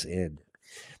hold this in.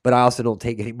 But I also don't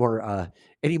take any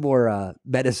more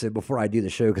medicine before I do the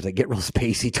show, because I get real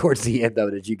spacey towards the end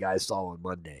of it, as you guys saw on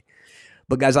Monday.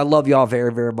 But guys, I love y'all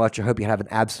very, very much. I hope you have an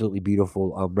absolutely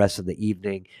beautiful rest of the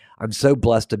evening. I'm so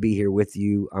blessed to be here with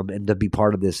you and to be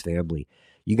part of this family.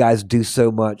 You guys do so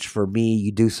much for me.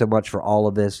 You do so much for all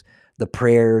of us. The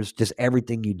prayers, just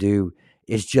everything you do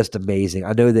is just amazing.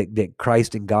 I know that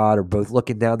Christ and God are both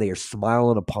looking down. They are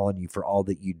smiling upon you for all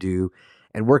that you do.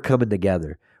 And we're coming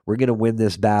together. We're going to win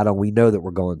this battle. We know that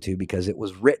we're going to, because it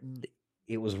was written.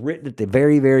 It was written at the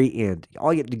very, very end.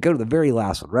 All you have to go to the very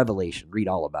last one, Revelation, read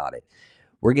all about it.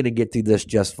 We're going to get through this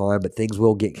just fine, but things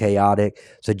will get chaotic.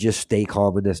 So just stay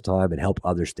calm in this time and help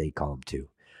others stay calm too.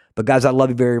 But guys, I love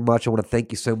you very much. I want to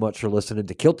thank you so much for listening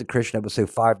to Kilted Christian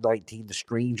episode 519, The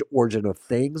Strange Origin of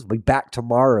Things. We'll be back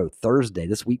tomorrow, Thursday.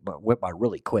 This week went by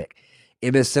really quick.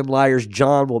 MSM Liars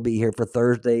John will be here for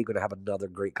Thursday. Going to have another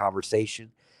great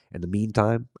conversation. In the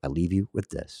meantime, I leave you with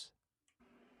this.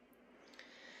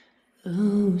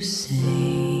 Oh,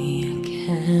 say,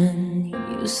 can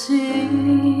you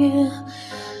see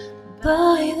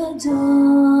by the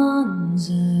dawn's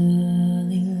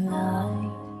early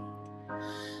light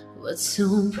what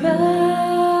so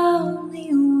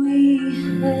proudly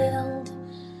we held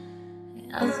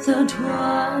at the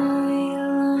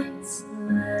twilight's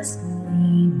last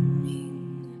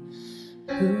gleaming,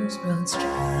 whose broad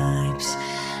stripes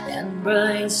and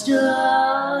bright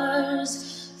stars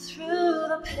through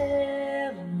the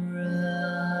perilous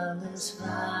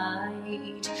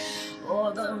fight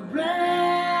o'er the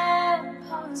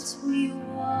ramparts we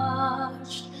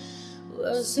watched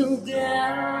were so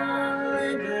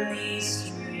gallantly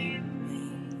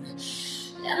streaming,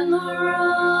 and the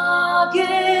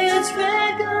rocket's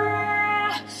red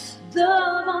glare,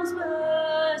 the bombs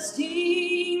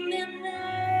bursting in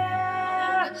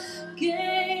air,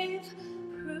 gave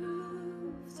proof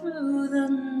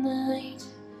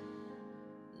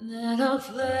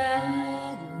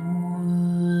flag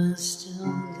was still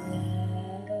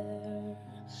there.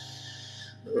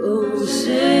 Oh,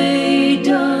 say,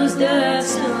 does that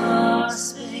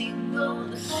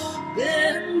star-spangled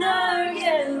banner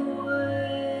yet wave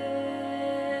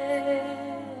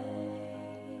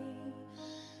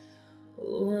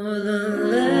o'er the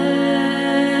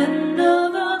land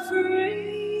of the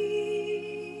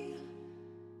free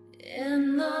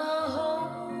and the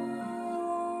home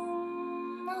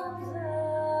of the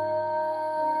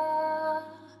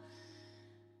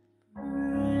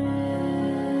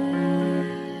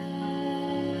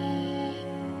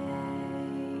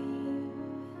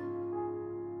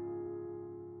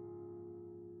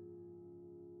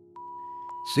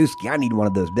Suski, I need one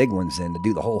of those big ones then to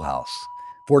do the whole house.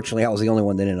 Fortunately, I was the only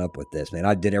one that ended up with this, man.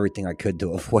 I did everything I could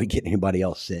to avoid getting anybody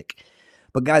else sick.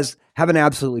 But guys, have an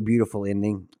absolutely beautiful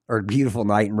ending or beautiful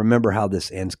night. And remember how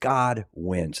this ends. God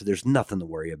wins. So there's nothing to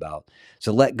worry about.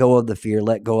 So let go of the fear.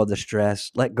 Let go of the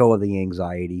stress. Let go of the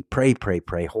anxiety. Pray, pray,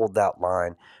 pray. Hold that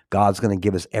line. God's going to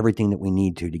give us everything that we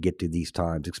need to get through these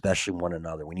times, especially one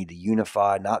another. We need to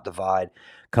unify, not divide,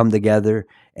 come together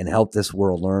and help this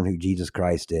world learn who Jesus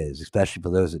Christ is, especially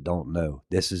for those that don't know.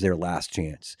 This is their last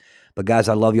chance. But guys,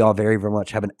 I love you all very, very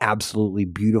much. Have an absolutely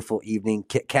beautiful evening.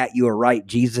 Kit Kat, you are right.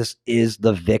 Jesus is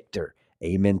the victor.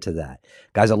 Amen to that.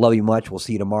 Guys, I love you much. We'll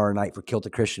see you tomorrow night for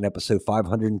Kilted Christian episode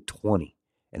 520.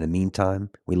 In the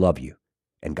meantime, we love you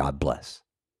and God bless.